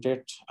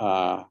mutate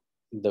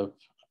the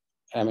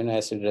amino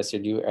acid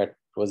residue at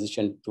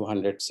position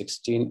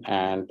 216,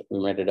 and we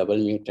made a double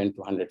mutant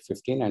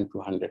 215 and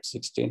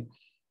 216.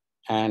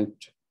 And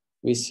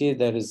we see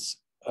there is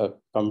a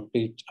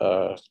complete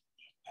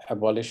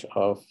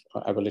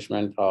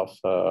abolishment of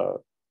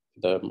the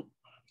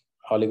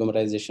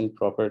oligomerization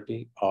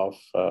property of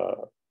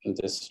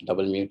this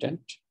double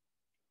mutant.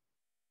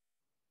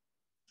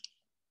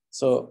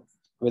 So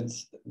with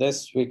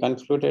this, we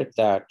concluded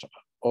that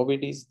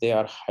OBDs, they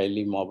are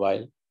highly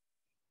mobile,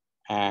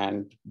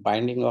 and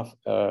binding of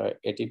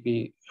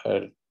ATP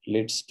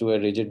leads to a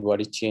rigid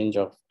body change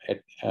of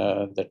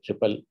the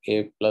triple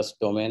A plus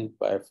domain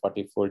by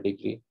 44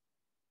 degree.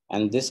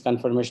 And this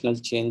conformational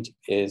change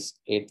is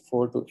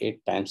 4 to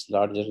 8 times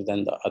larger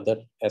than the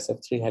other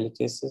SF3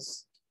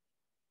 helicases.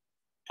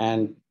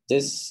 And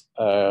this,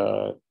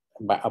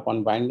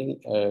 upon binding,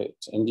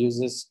 it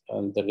induces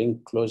the ring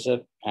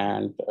closure,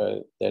 and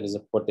there is a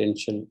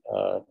potential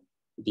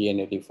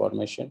DNA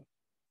deformation.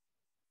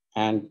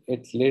 And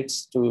it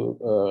leads to,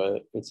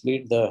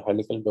 the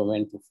helical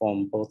domain to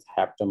form both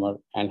heptamer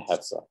and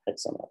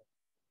hexamer.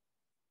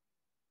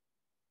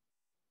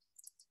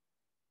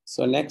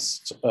 So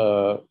next,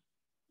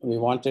 we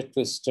wanted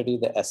to study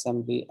the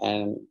assembly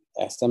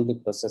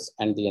process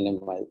and DNA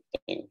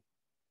melting,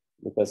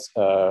 because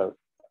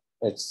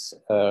it's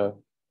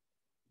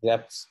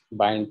gaps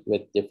bind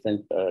with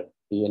different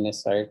DNA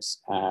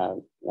sites,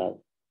 and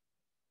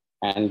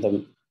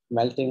the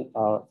melting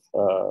of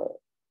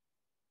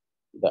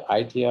the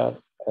ITR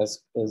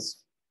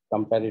is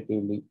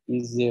comparatively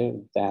easier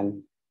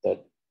than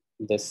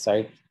this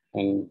site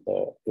in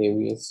the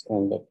AVS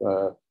and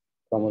the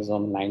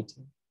chromosome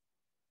 19.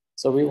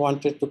 So we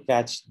wanted to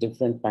catch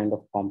different kind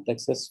of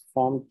complexes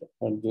formed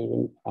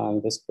during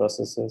this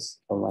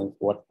processes,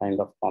 what kind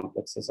of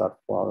complexes are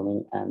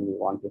forming, and we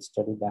want to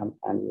study them,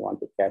 and we want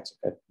to catch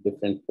at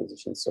different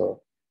positions.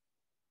 So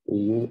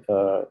we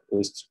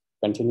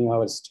continue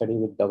our study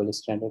with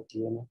double-stranded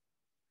DNA.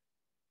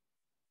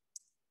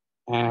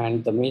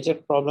 And the major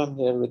problem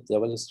here with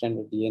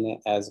double-stranded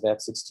DNA, as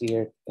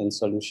Rab68 in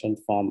solution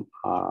form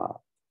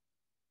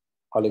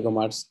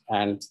oligomers,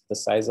 and the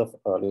size of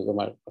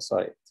oligomer,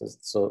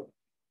 so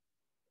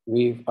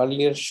we've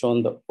earlier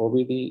shown the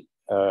OBD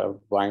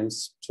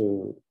binds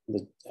to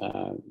the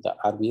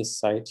RBS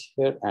site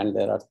here, and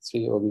there are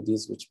 3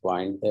 OBDs which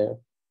bind there.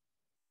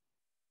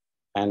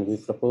 And we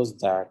propose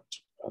that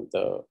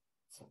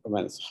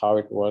how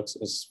it works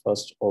is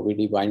first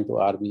OBD bind to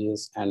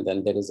RBS, and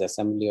then there is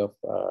assembly of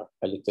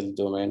helical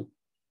domain,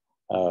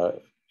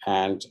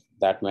 and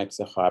that makes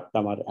a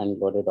heptamer and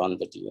loaded on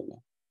the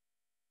DNA.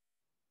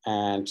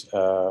 And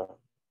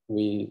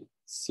we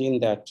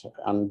seen that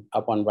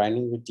upon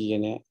binding with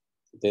DNA,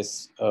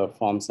 this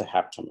forms a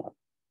heptamer.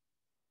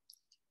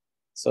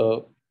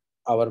 So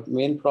our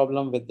main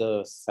problem with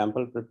the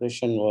sample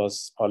preparation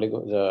was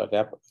the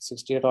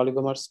Rab68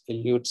 oligomers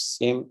elute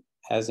same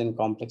as in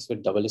complex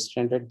with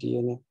double-stranded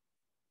DNA.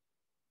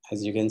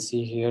 As you can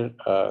see here,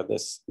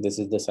 this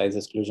is the size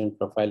exclusion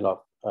profile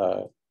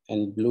of,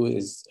 in blue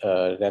is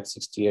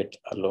Rab68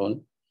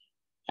 alone.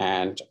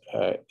 And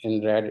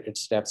in red,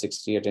 it's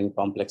Rab68 in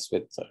complex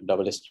with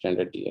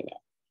double-stranded DNA.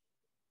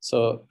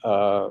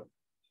 So,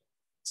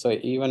 so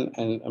even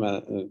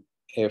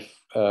if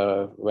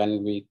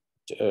when we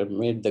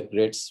made the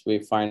grids, we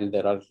find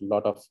there are a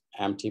lot of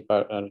empty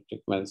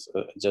fragments,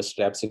 just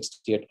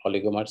Rab68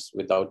 oligomers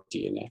without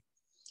DNA.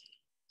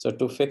 So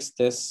to fix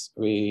this,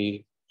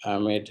 we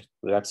made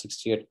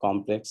Rab68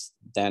 complex.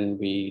 Then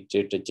we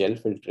did the gel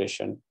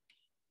filtration.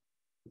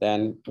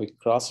 Then we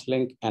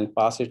cross-link and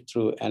pass it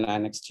through an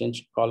anion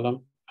exchange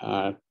column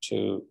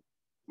to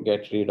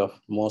get rid of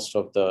most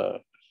of the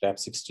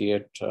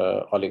Rab68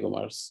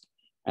 oligomers.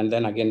 And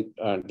then again,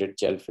 did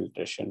gel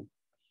filtration.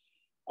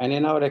 And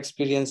in our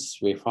experience,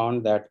 we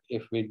found that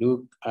if we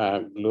do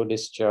glue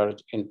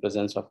discharge in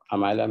presence of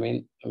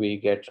amylamine, we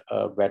get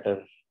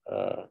better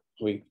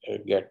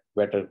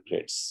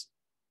grids.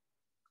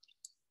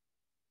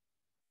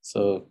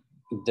 So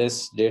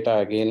this data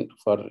again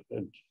for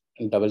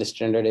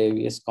double-stranded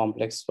AVS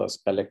complex was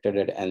collected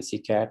at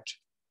NCCAT.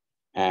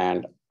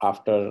 And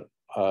after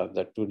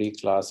the 2D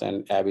class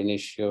and ab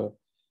initio,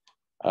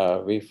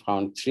 we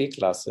found 3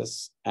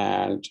 classes.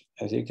 And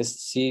as you can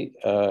see,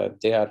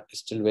 they are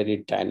still very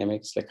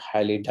dynamic, like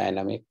highly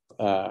dynamic.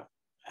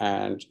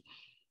 And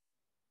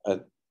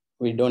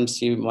we don't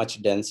see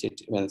much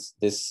density.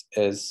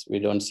 We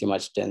don't see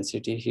much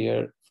density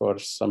here for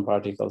some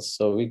particles.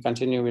 So we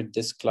continue with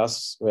this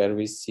class where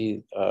we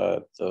see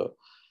the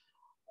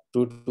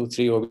 2 to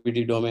 3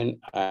 OBD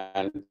domain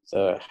and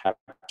the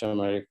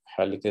heptameric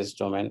helicase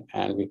domain,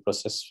 and we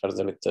process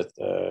further with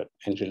the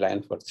entry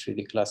line for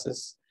 3D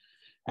classes.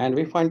 And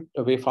we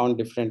found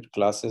different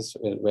classes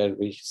where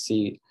we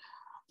see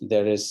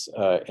there is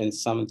in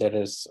some there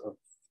is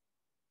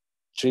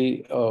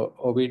 3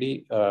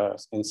 OBD.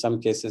 In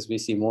some cases we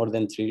see more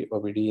than 3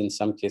 OBD. In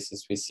some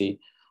cases we see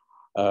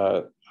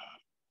up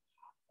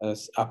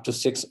to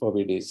 6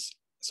 OBDs.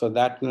 So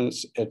that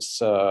means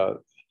it's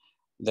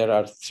there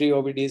are 3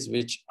 OBDs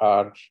which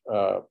are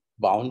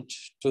bound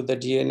to the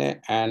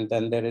DNA, and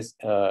then there is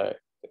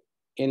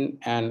in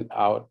and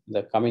out,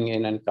 the coming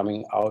in and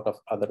coming out of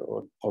other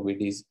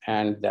OBDs,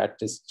 and that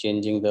is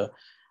changing the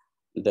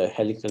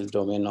helical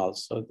domain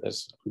also.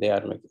 They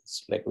are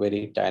like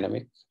very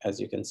dynamic, as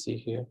you can see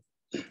here.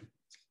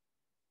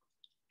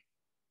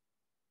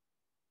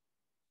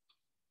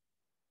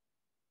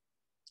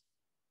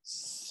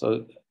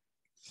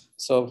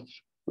 So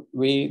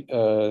we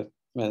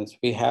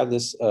have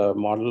this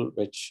model,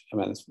 which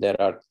means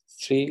there are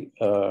 3,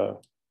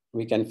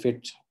 we can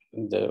fit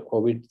the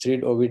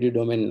 3 OBD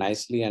domain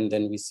nicely, and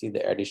then we see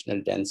the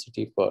additional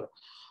density for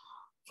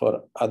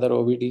other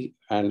OBD.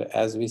 And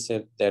as we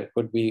said, there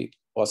could be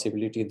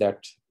possibility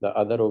that the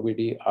other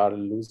OBD are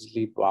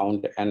loosely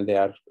bound, and they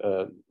are,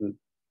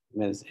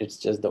 means it's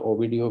just the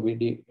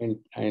OBD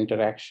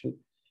interaction,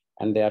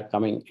 and they are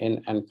coming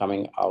in and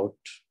coming out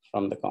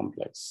from the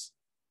complex.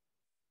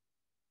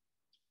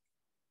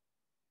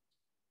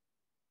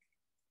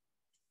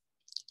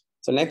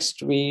 So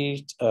next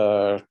we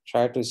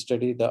try to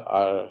study the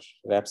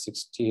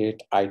Rab68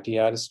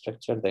 ITR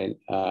structure, then,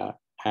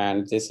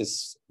 and this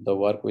is the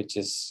work which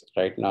is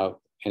right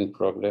now in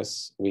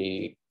progress.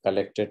 We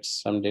collected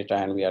some data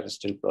and we are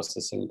still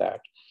processing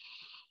that.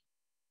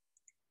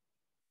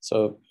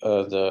 So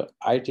the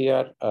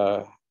ITR,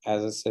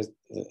 as I said,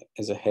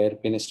 is a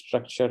hairpin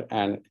structure,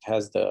 and it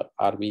has the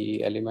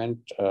RBE element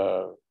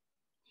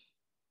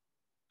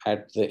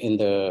in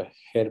the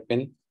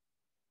hairpin.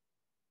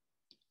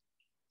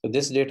 So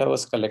this data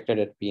was collected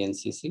at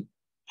PNCC,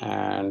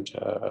 and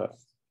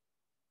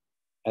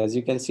as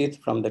you can see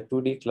from the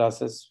 2D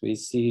classes, we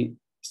see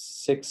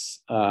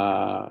 6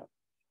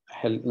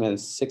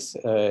 six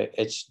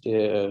HD,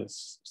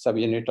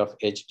 subunit of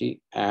HD,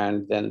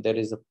 and then there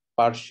is a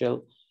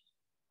partial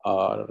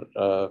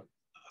or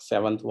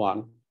seventh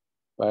one.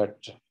 But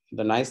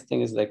the nice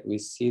thing is like we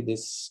see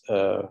this,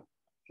 the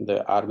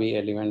RB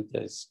element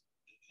is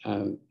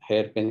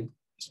hairpin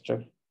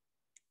structure.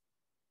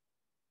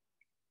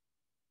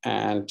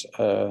 And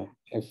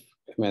if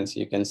means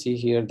you can see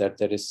here that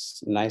there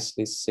is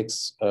nicely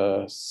 6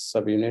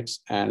 subunits,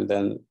 and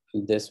then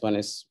this one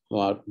is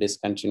more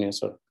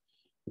discontinuous or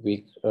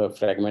weak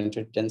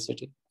fragmented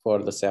density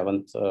for the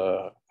 7th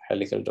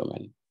helical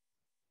domain.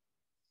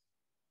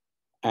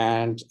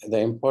 And the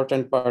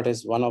important part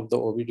is one of the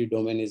OBD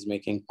domain is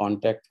making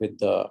contact with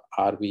the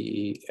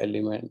RBE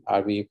element,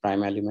 RBE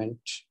prime element.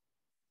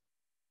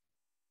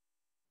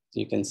 So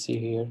you can see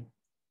here.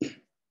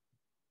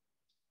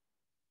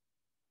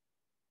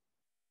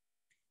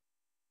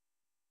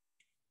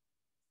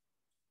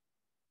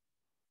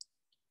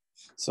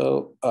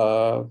 So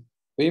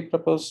we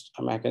proposed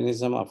a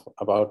mechanism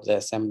about the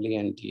assembly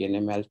and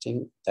DNA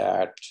melting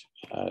that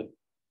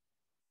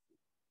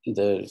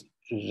the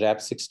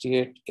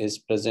RAP68 is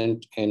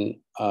present in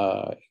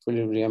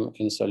equilibrium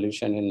in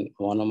solution in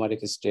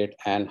monomeric state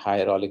and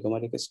higher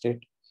oligomeric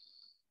state.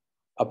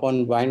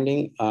 Upon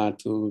binding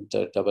to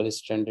the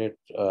double-stranded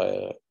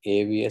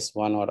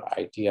AVS1 or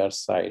ITR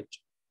site,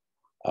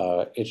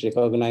 it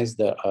recognizes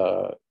the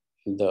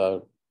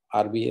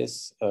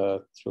RBS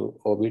through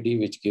OBD,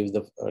 which gives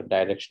the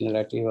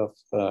directionality of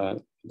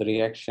the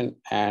reaction,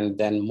 and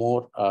then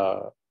more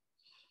of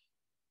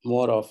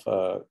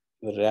the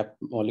RAP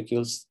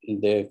molecules,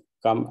 they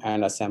come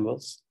and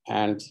assembles,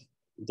 and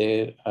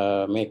they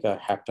make a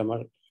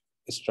heptamer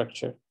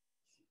structure.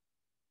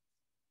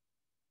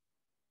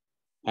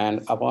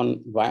 And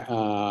upon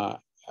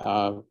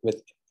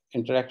with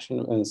interaction,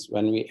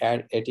 when we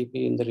add ATP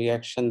in the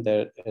reaction,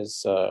 there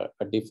is a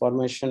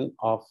deformation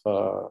of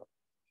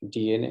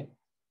DNA,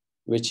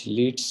 which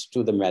leads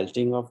to the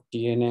melting of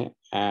DNA,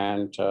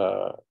 and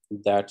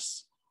that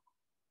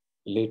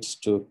leads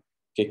to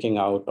kicking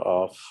out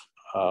of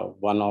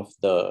one of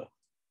the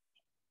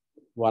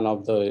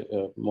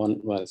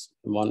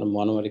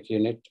monomeric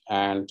unit,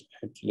 and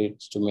it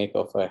leads to make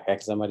of a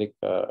hexameric.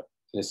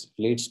 This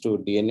leads to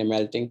DNA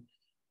melting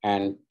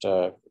and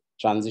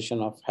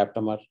transition of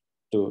heptamer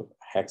to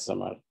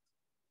hexamer.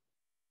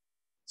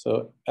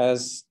 So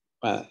as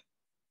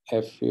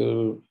if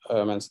you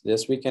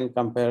this we can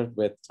compare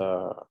with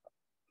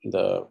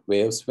the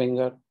wave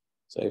swinger.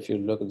 So if you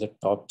look at the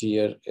top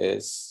tier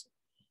is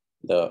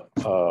the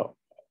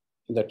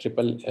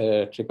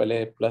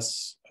AAA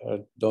plus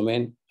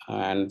domain,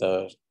 and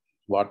the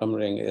bottom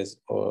ring is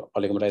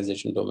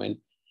oligomerization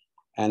domain,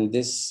 and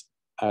this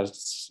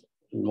is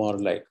more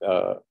like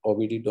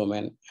OBD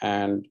domain.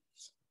 And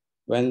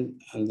when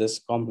this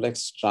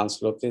complex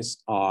translocates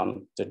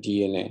on the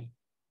DNA,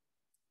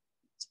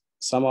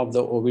 some of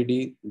the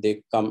OBD,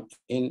 they come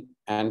in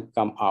and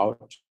come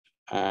out,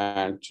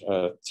 and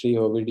 3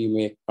 OBD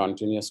make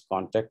continuous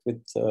contact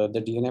with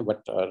the DNA,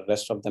 but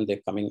rest of them,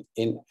 they're coming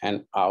in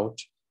and out.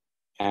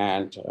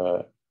 And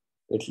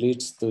it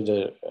leads to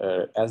the,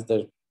 as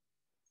the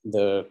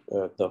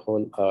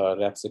whole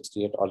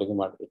RAP68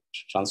 oligomer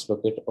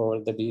translocate over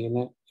the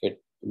DNA,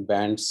 it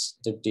bands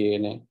the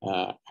DNA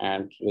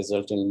and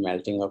result in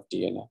melting of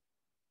DNA.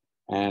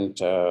 And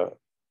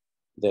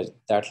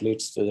that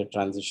leads to the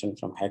transition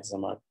from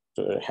hexamer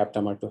to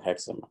heptamer to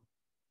hexamer.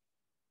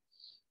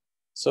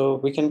 So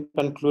we can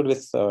conclude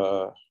with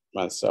our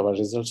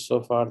results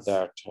so far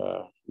that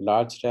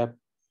large RAP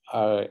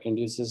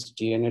induces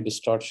DNA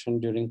distortion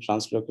during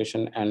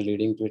translocation and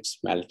leading to its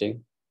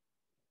melting.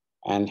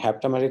 And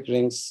heptameric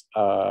rings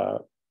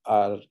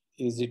are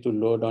easy to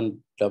load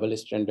on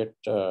double-stranded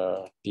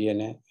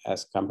DNA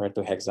as compared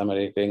to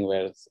hexameric ring,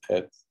 where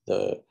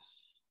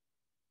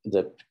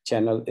the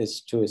channel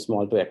is too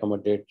small to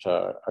accommodate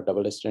a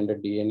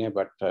double-stranded DNA,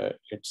 but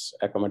it's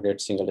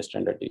accommodates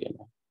single-stranded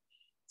DNA.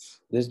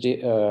 This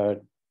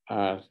DNA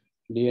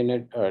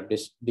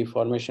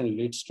deformation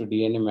leads to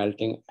DNA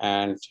melting,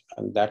 and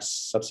that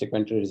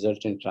subsequently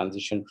results in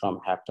transition from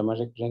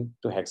heptameric ring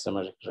to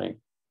hexameric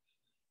ring.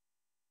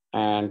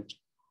 And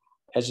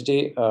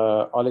HD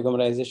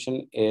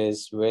oligomerization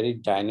is very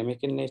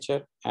dynamic in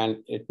nature,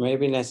 and it may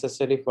be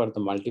necessary for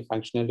the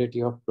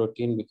multifunctionality of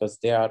protein because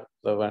they are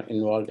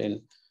involved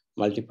in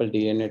multiple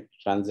DNA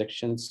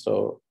transactions.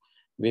 So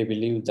we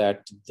believe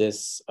that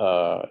this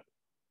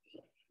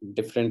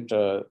different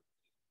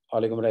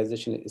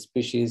oligomerization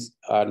species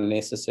are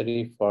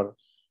necessary for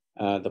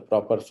the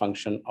proper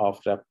function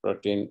of RAP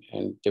protein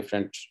in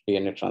different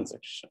DNA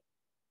transactions.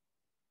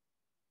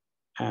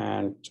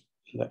 And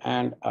in the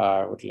end,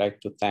 I would like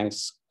to thank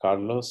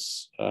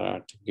Carlos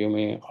to give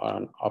me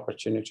an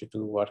opportunity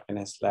to work in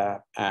his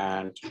lab,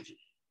 and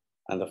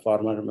the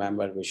former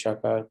member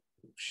Vishaka.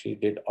 She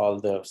did all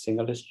the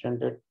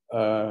single-stranded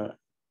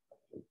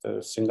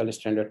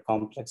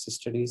complex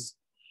studies,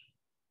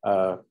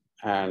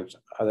 and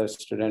other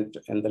student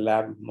in the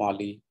lab,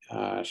 Molly.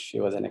 She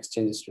was an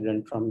exchange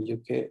student from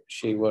UK.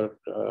 She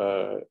worked.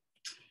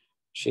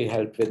 She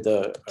helped with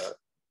the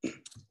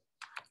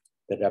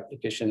the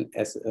replication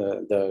as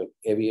the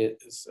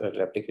AVS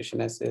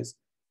replication assays,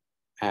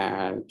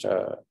 and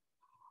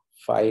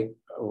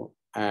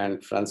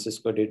and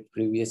Francisco did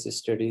previous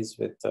studies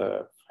with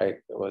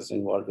was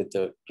involved with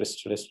the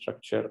crystal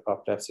structure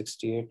of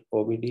Rep68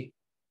 OBD.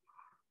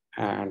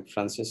 And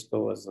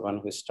Francisco was the one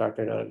who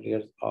started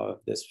earlier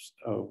this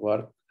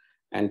work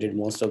and did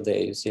most of the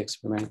AUC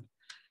experiment.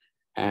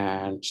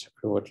 And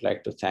we would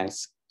like to thank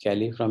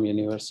Kelly from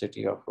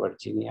University of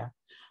Virginia,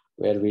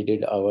 where we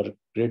did our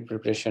grid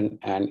preparation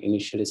and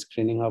initial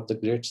screening of the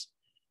grids.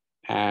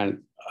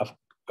 And of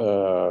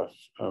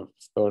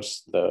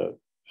course, the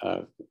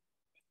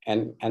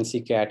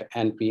NCCAT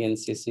and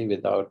PNCC,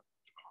 without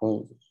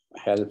whom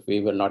help, we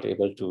were not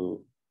able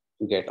to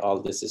get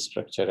all this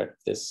structure at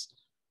this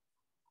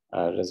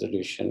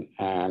resolution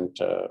and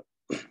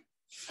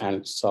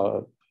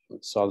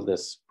solve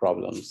these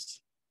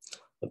problems.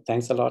 So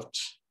thanks a lot.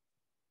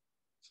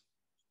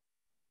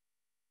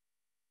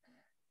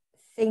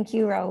 Thank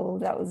you, Rahul.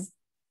 That was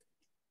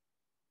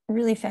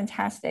really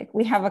fantastic.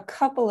 We have a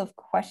couple of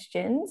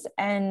questions,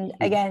 and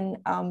again,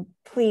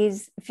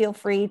 please feel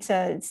free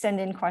to send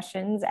in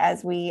questions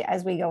as we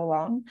go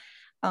along.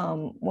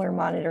 We're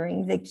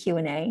monitoring the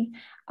Q&A.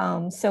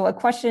 So a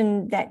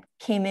question that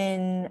came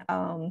in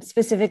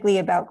specifically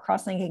about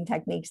cross-linking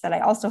techniques that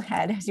I also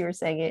had, as you were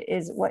saying it,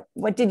 is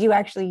what did you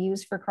actually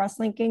use for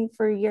cross-linking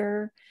for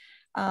your?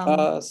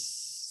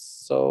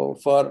 So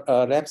for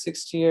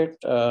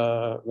Rep68,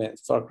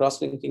 for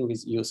cross-linking, we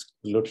use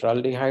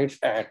glutaraldehyde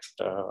at,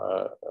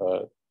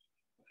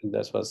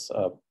 this was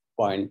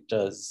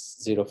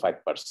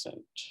 0.05%.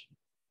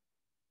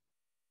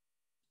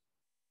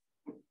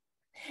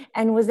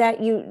 And was that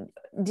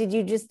did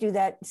you just do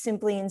that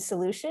simply in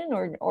solution,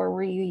 or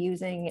were you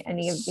using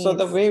any of these? So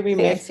the way we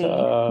fancy...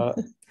 make,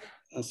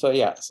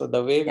 so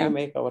the way we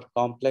make our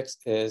complex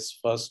is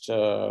first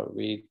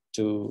we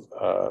do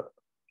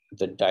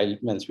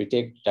we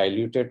take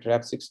diluted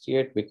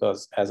Rep68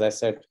 because, as I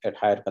said, at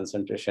higher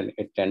concentration,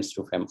 it tends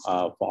to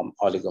form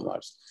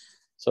oligomers.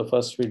 So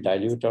first we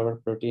dilute our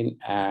protein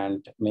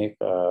and make,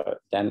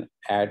 then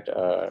add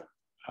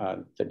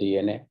the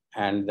DNA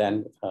and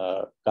then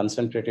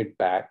concentrate it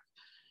back.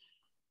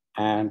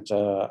 And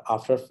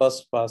after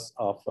first pass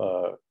of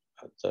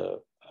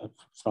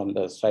from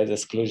the size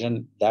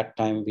exclusion, that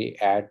time we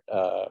add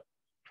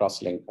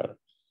cross-linker.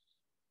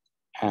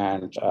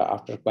 And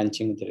after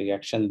quenching the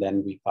reaction,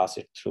 then we pass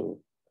it through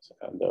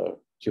the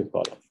Q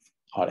column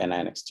or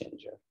anion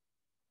exchanger.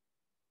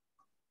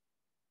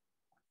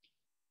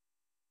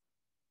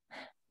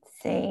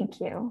 Thank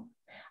you.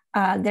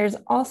 There's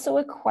also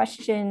a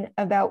question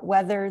about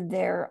whether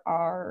there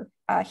are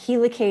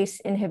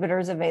helicase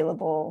inhibitors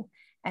available,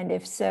 and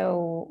if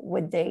so,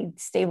 would they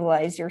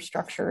stabilize your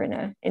structure in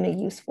a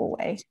useful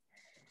way?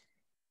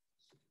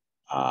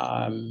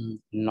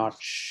 I'm not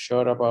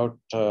sure about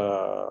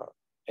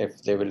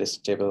if they will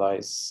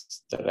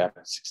stabilize the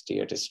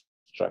Rep68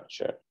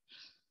 structure,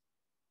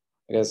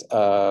 because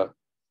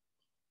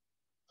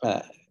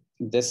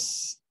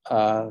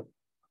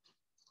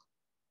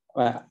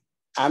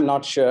I'm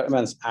not sure.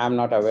 I'm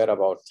not aware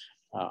about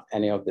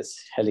any of this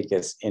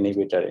helicase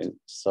inhibitor,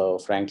 so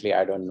frankly,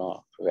 I don't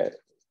know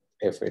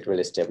if it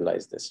will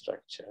stabilize the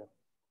structure.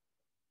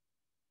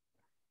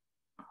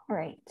 All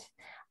right.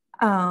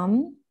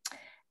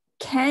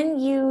 Can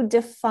you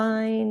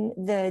define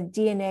the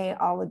DNA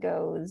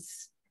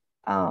oligos?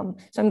 So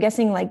I'm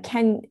guessing, like,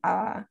 can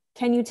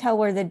you tell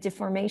where the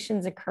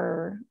deformations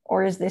occur,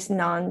 or is this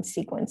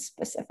non-sequence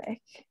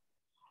specific?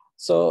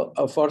 So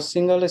for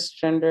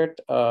single-stranded,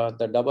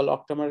 the double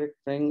octameric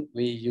ring,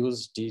 we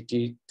use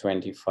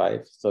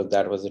DT25. So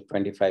that was a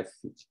 25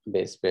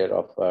 base pair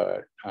of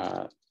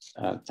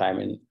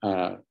thymine,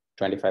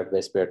 25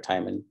 base pair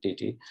thymine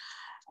DT,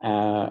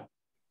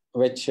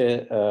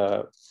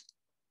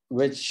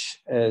 which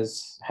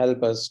is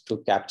help us to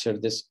capture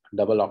this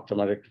double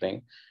octameric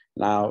ring.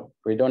 Now,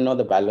 we don't know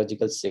the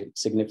biological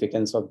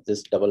significance of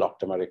this double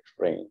octameric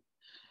ring,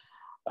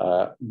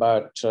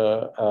 but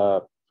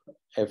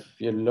if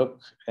you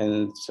look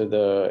into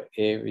the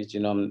AAV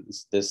genome,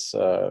 this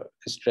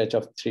stretch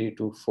of 3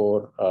 to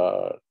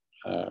 4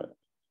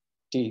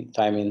 T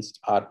thymines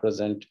are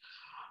present.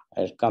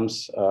 It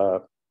comes,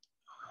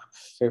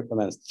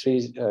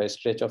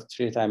 stretch of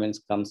 3 thymines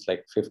comes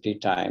like 50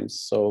 times.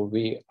 So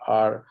we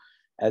are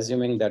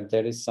assuming that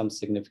there is some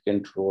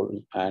significant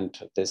role, and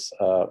this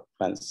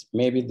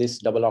maybe this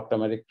double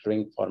octameric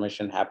ring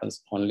formation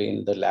happens only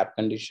in the lab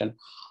condition,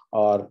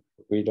 or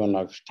we don't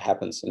know if it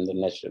happens in the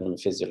natural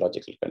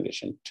physiological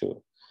condition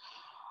too.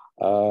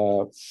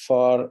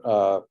 For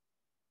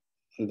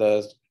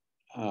the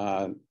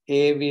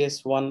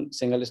AAVS1,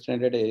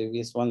 single-stranded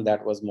AAVS1,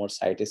 that was more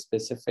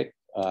site-specific.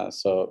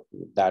 So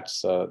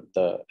that's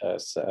the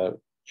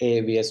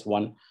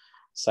AAVS1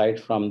 site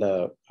from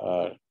the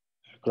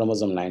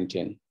chromosome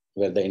 19,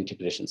 where the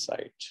integration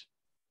site.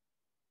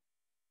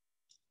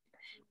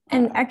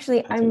 And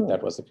actually, I think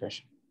that was the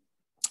question.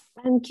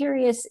 I'm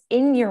curious,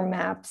 in your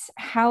maps,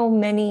 how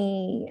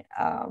many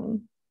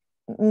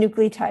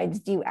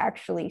nucleotides do you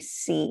actually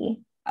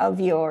see of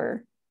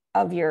your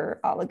of your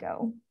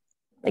oligo?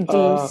 Like, do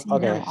you see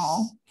them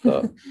all?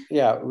 So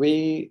yeah,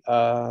 we,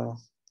 so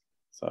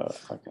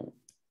okay.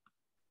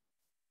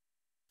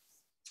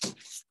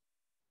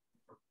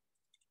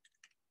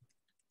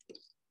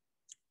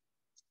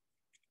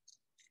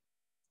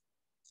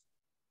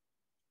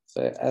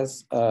 So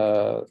as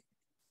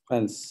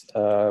once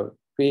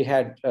we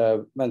had,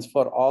 once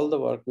for all the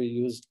work, we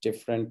used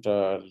different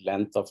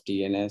length of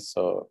DNA.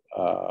 So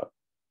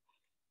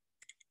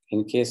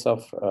in case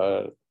of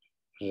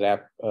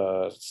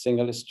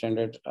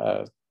single-stranded,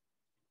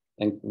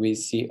 and we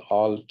see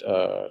all,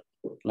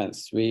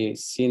 we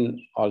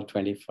seen all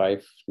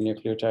 25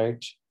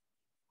 nucleotides.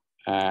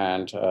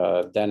 And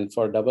then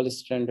for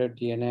double-stranded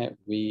DNA,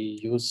 we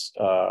use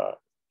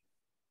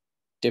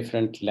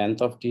different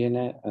length of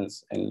DNA. And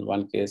in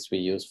one case, we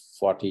use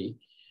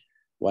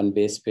 41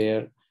 base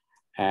pair.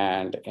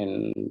 And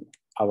in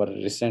our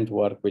recent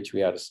work, which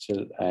we are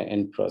still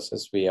in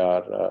process, we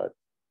are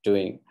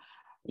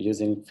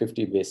using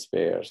 50 base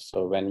pairs.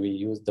 So when we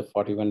use the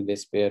 41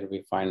 base pair,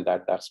 we find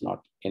that that's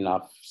not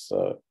enough.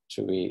 So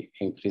we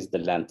increase the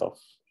length of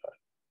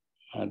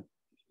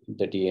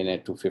the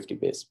DNA to 50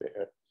 base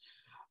pair.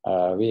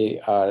 We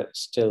are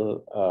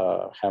still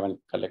haven't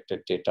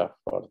collected data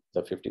for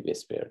the 50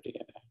 base pair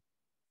DNA.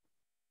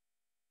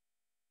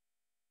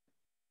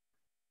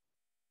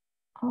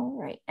 All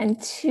right,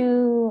 and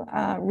to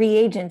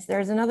reagents,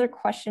 there's another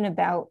question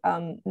about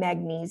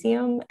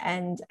magnesium,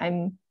 and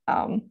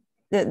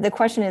the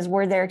question is,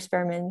 were there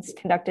experiments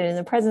conducted in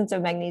the presence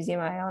of magnesium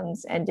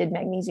ions, and did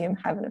magnesium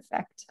have an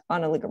effect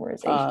on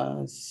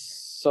oligomerization?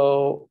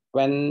 So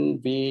when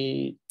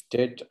we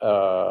did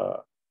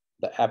the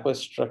APO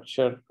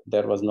structure,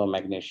 there was no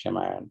magnesium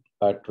ion.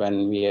 But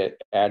when we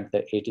add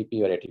the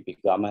ATP or ATP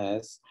gamma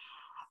S,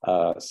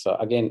 so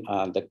again,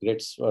 the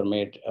grids were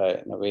made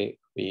in a way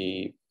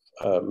we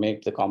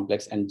make the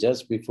complex, and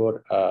just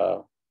before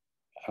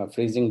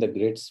freezing the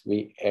grids,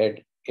 we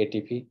add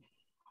ATP,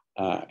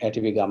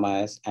 ATP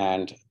gamma S,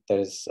 and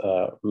there's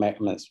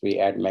we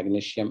add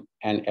magnesium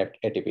and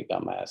ATP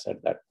gamma S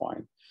at that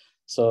point.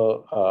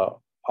 So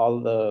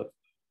all the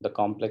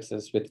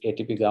complexes with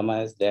ATP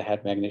gamma S, they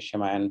had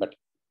magnesium ion, but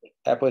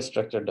APO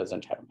structure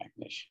doesn't have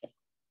magnesium.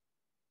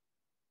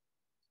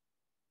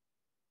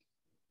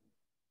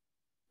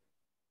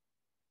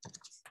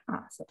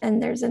 Awesome.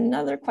 And there's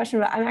another question,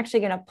 but I'm actually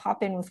going to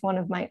pop in with one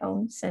of my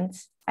own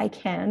since I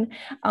can.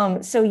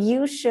 So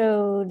you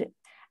showed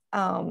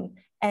early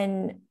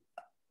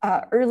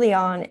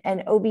on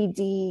an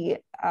OBD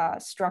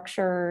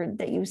structure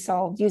that you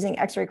solved using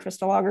X-ray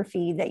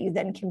crystallography that you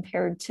then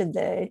compared to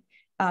the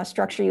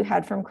structure you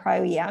had from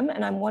Cryo-EM.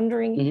 And I'm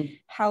wondering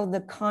how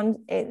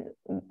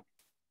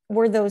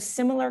were those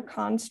similar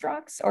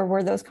constructs, or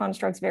were those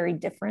constructs very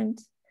different?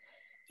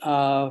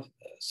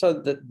 So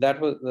that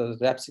was the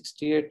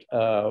RAP68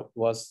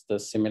 was the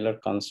similar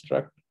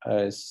construct.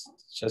 It's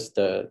just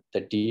the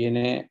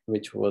DNA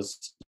which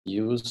was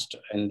used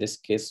in this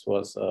case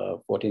was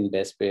 14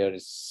 base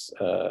pairs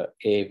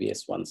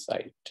AAVS1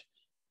 site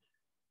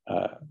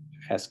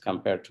as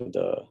compared to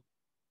the.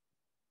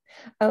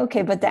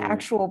 Okay, but the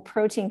actual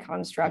protein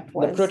construct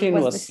was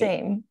the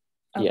same.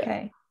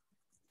 Okay, yeah.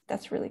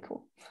 That's really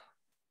cool.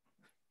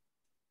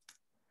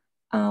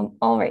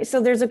 All right, so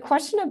there's a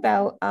question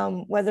about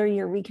whether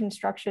your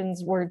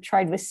reconstructions were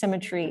tried with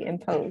symmetry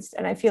imposed.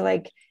 And I feel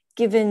like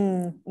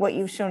given what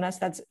you've shown us,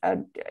 that's a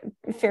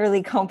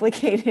fairly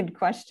complicated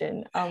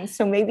question.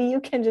 So maybe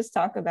you can just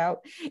talk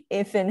about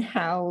if and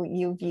how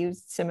you've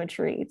used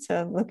symmetry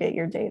to look at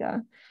your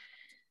data.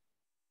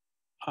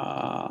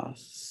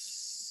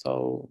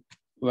 So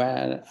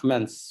when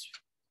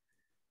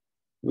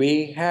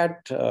we had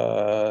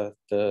the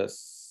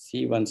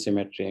C1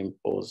 symmetry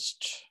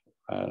imposed,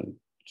 and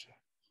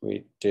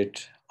we did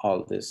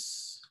all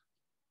this,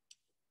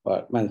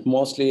 but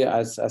mostly,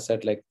 as I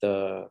said, like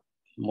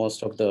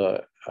most of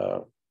the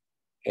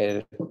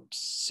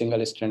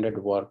single-stranded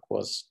work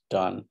was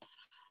done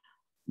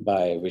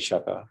by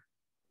Vishaka,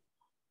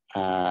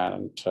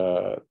 and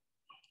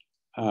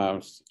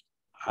I'm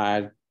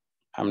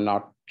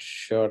not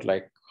sure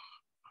like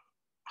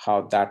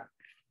how that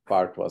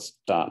part was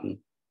done.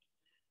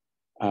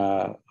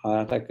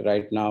 Like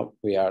right now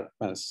we are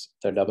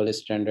the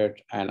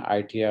double-stranded and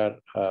ITR.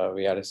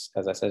 We are, as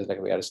I said,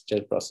 like we are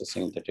still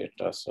processing the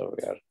data. So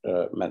we are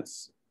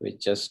we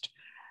just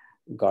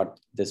got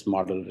this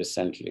model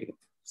recently.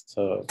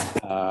 So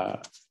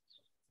I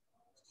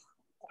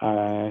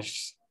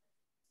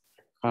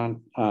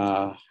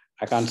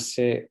can't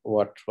say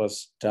what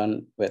was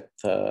done with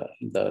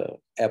the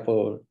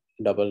APO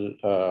double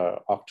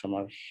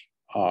octamer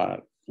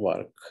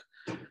work.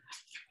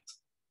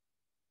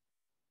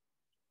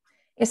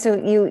 So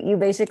you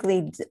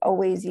basically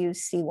always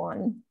use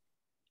C1?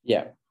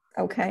 Yeah.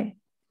 Okay.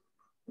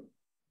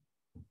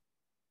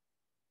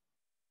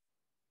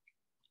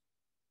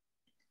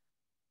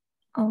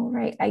 All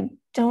right, I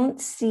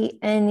don't see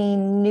any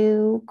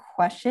new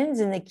questions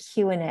in the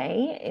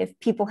Q&A. If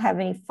people have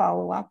any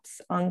follow-ups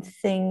on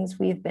things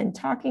we've been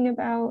talking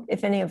about,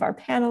 if any of our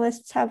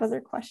panelists have other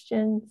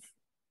questions.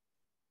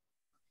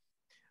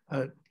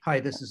 Hi,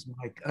 this is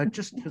Mike.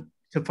 Just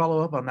to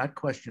follow up on that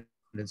question,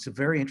 it's a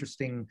very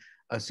interesting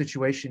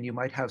situation. You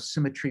might have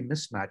symmetry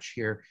mismatch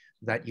here,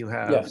 that you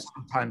have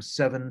sometimes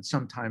 7,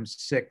 sometimes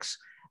 6.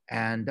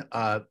 And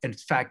in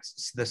fact,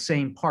 the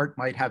same part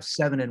might have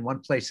 7 in one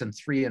place and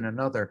 3 in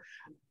another.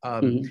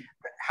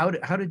 How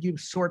did you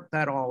sort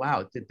that all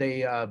out? Did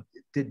they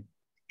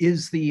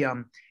is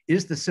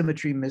the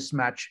symmetry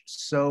mismatch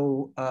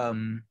so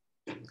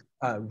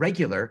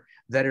regular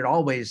that it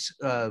always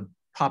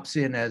pops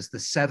in as the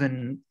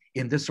 7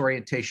 in this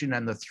orientation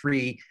and the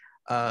 3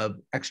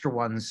 extra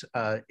ones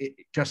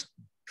just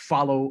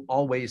follow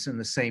always in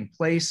the same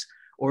place?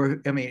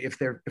 Or I mean, if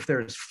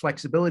there's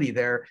flexibility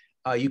there,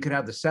 you could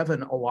have the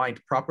 7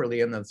 aligned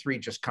properly and the 3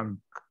 just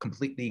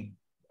completely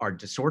are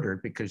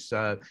disordered because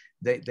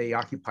they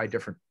occupy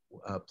different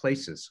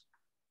places.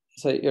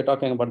 So you're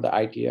talking about the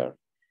ITR?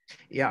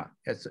 Yeah,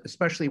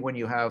 especially when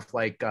you have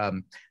like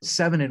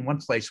 7 in one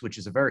place, which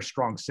is a very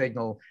strong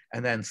signal,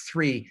 and then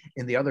 3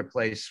 in the other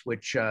place,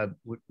 which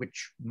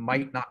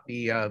might not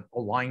be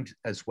aligned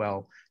as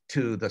well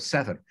to the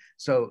 7.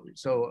 So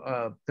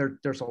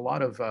there's a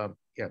lot of so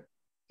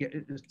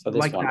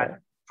like that. Right?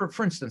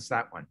 For instance,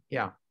 that one,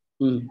 yeah.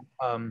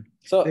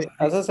 So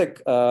as I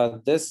said,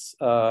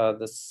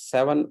 the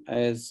 7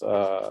 is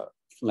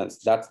means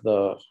that's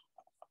the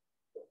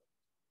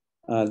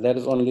there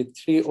is only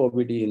 3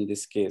 OBD in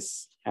this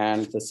case,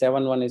 and the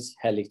 7 one is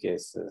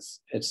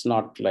helicases. It's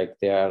not like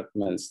there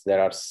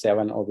are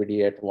 7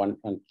 OBD at one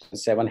and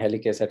 7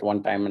 helicase at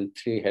one time and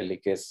 3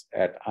 helicase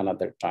at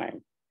another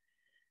time.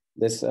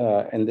 This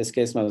in this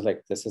case means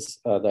like this is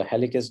the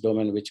helicase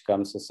domain which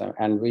comes to 7,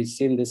 and we've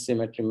seen this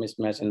symmetry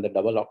mismatch in the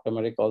double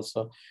octameric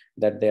also,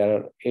 that there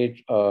are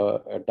 8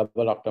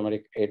 double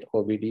octameric 8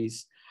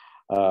 OBDs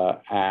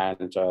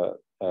and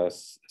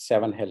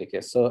 7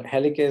 helicase. So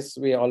helicase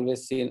we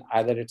always seen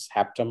either it's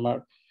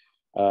heptamer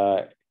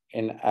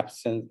in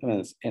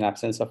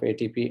absence of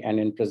ATP, and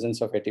in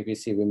presence of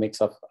ATP we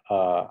mix of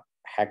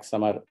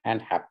hexamer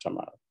and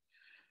heptamer.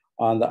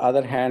 On the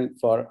other hand,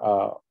 for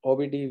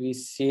OBD, we've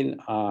seen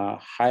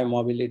high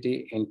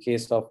mobility. In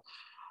case of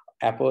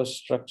APO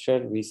structure,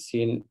 we've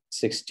seen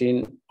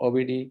 16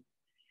 OBD.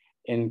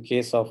 In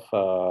case of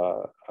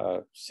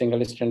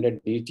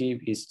single-stranded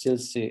DT, we still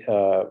see,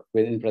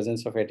 within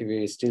presence of ATP,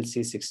 we still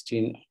see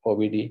 16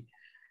 OBD.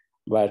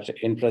 But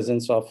in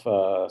presence of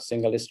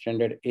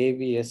single-stranded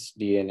AVS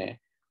DNA,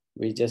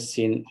 we just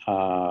seen,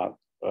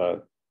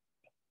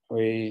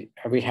 we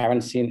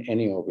haven't seen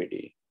any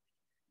OBD.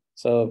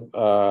 So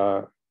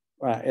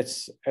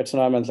it's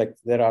normal. Like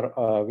there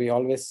are, we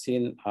always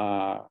seen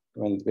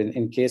when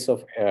in case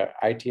of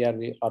ITR,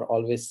 we are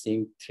always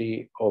seeing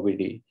 3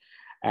 OBD,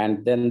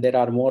 and then there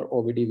are more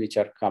OBD which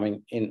are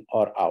coming in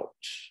or out.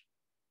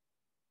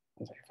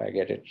 If I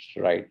get it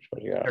right,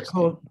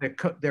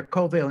 they're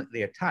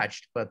covalently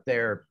attached, but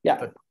they're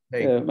But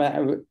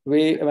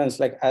it's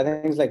like I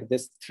think it's like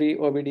this 3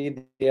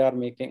 OBD, they are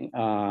making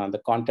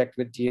the contact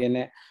with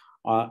DNA.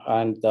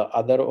 And the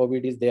other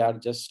OBDs, they are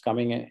just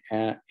coming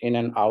in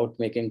and out,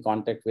 making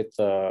contact with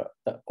the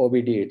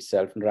OBD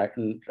itself,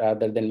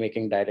 rather than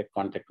making direct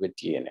contact with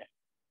DNA.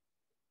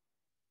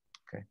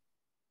 Okay.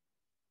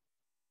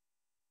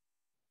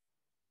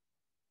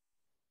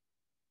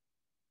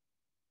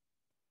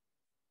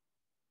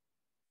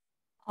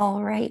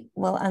 All right.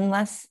 Well,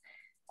 unless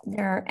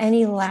there are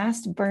any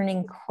last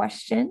burning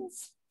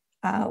questions,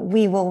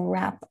 we will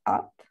wrap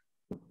up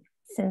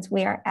since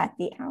we are at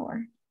the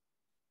hour.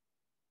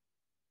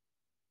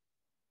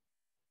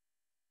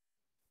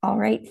 All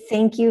right,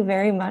 thank you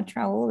very much,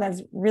 Rahul.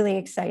 That's really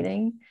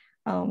exciting.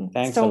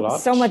 Thanks a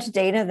lot. So much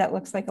data that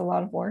looks like a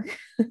lot of work.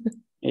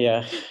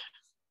 Yeah.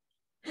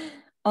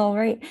 All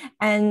right,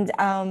 and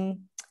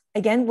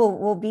again,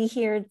 we'll be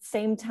here at the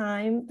same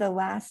time, the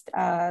last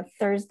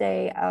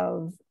Thursday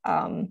of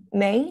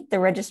May. The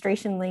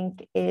registration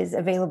link is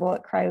available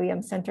at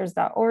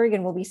cryo-emcenters.org,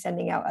 and we'll be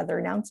sending out other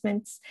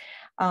announcements.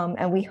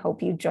 And we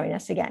hope you join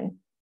us again.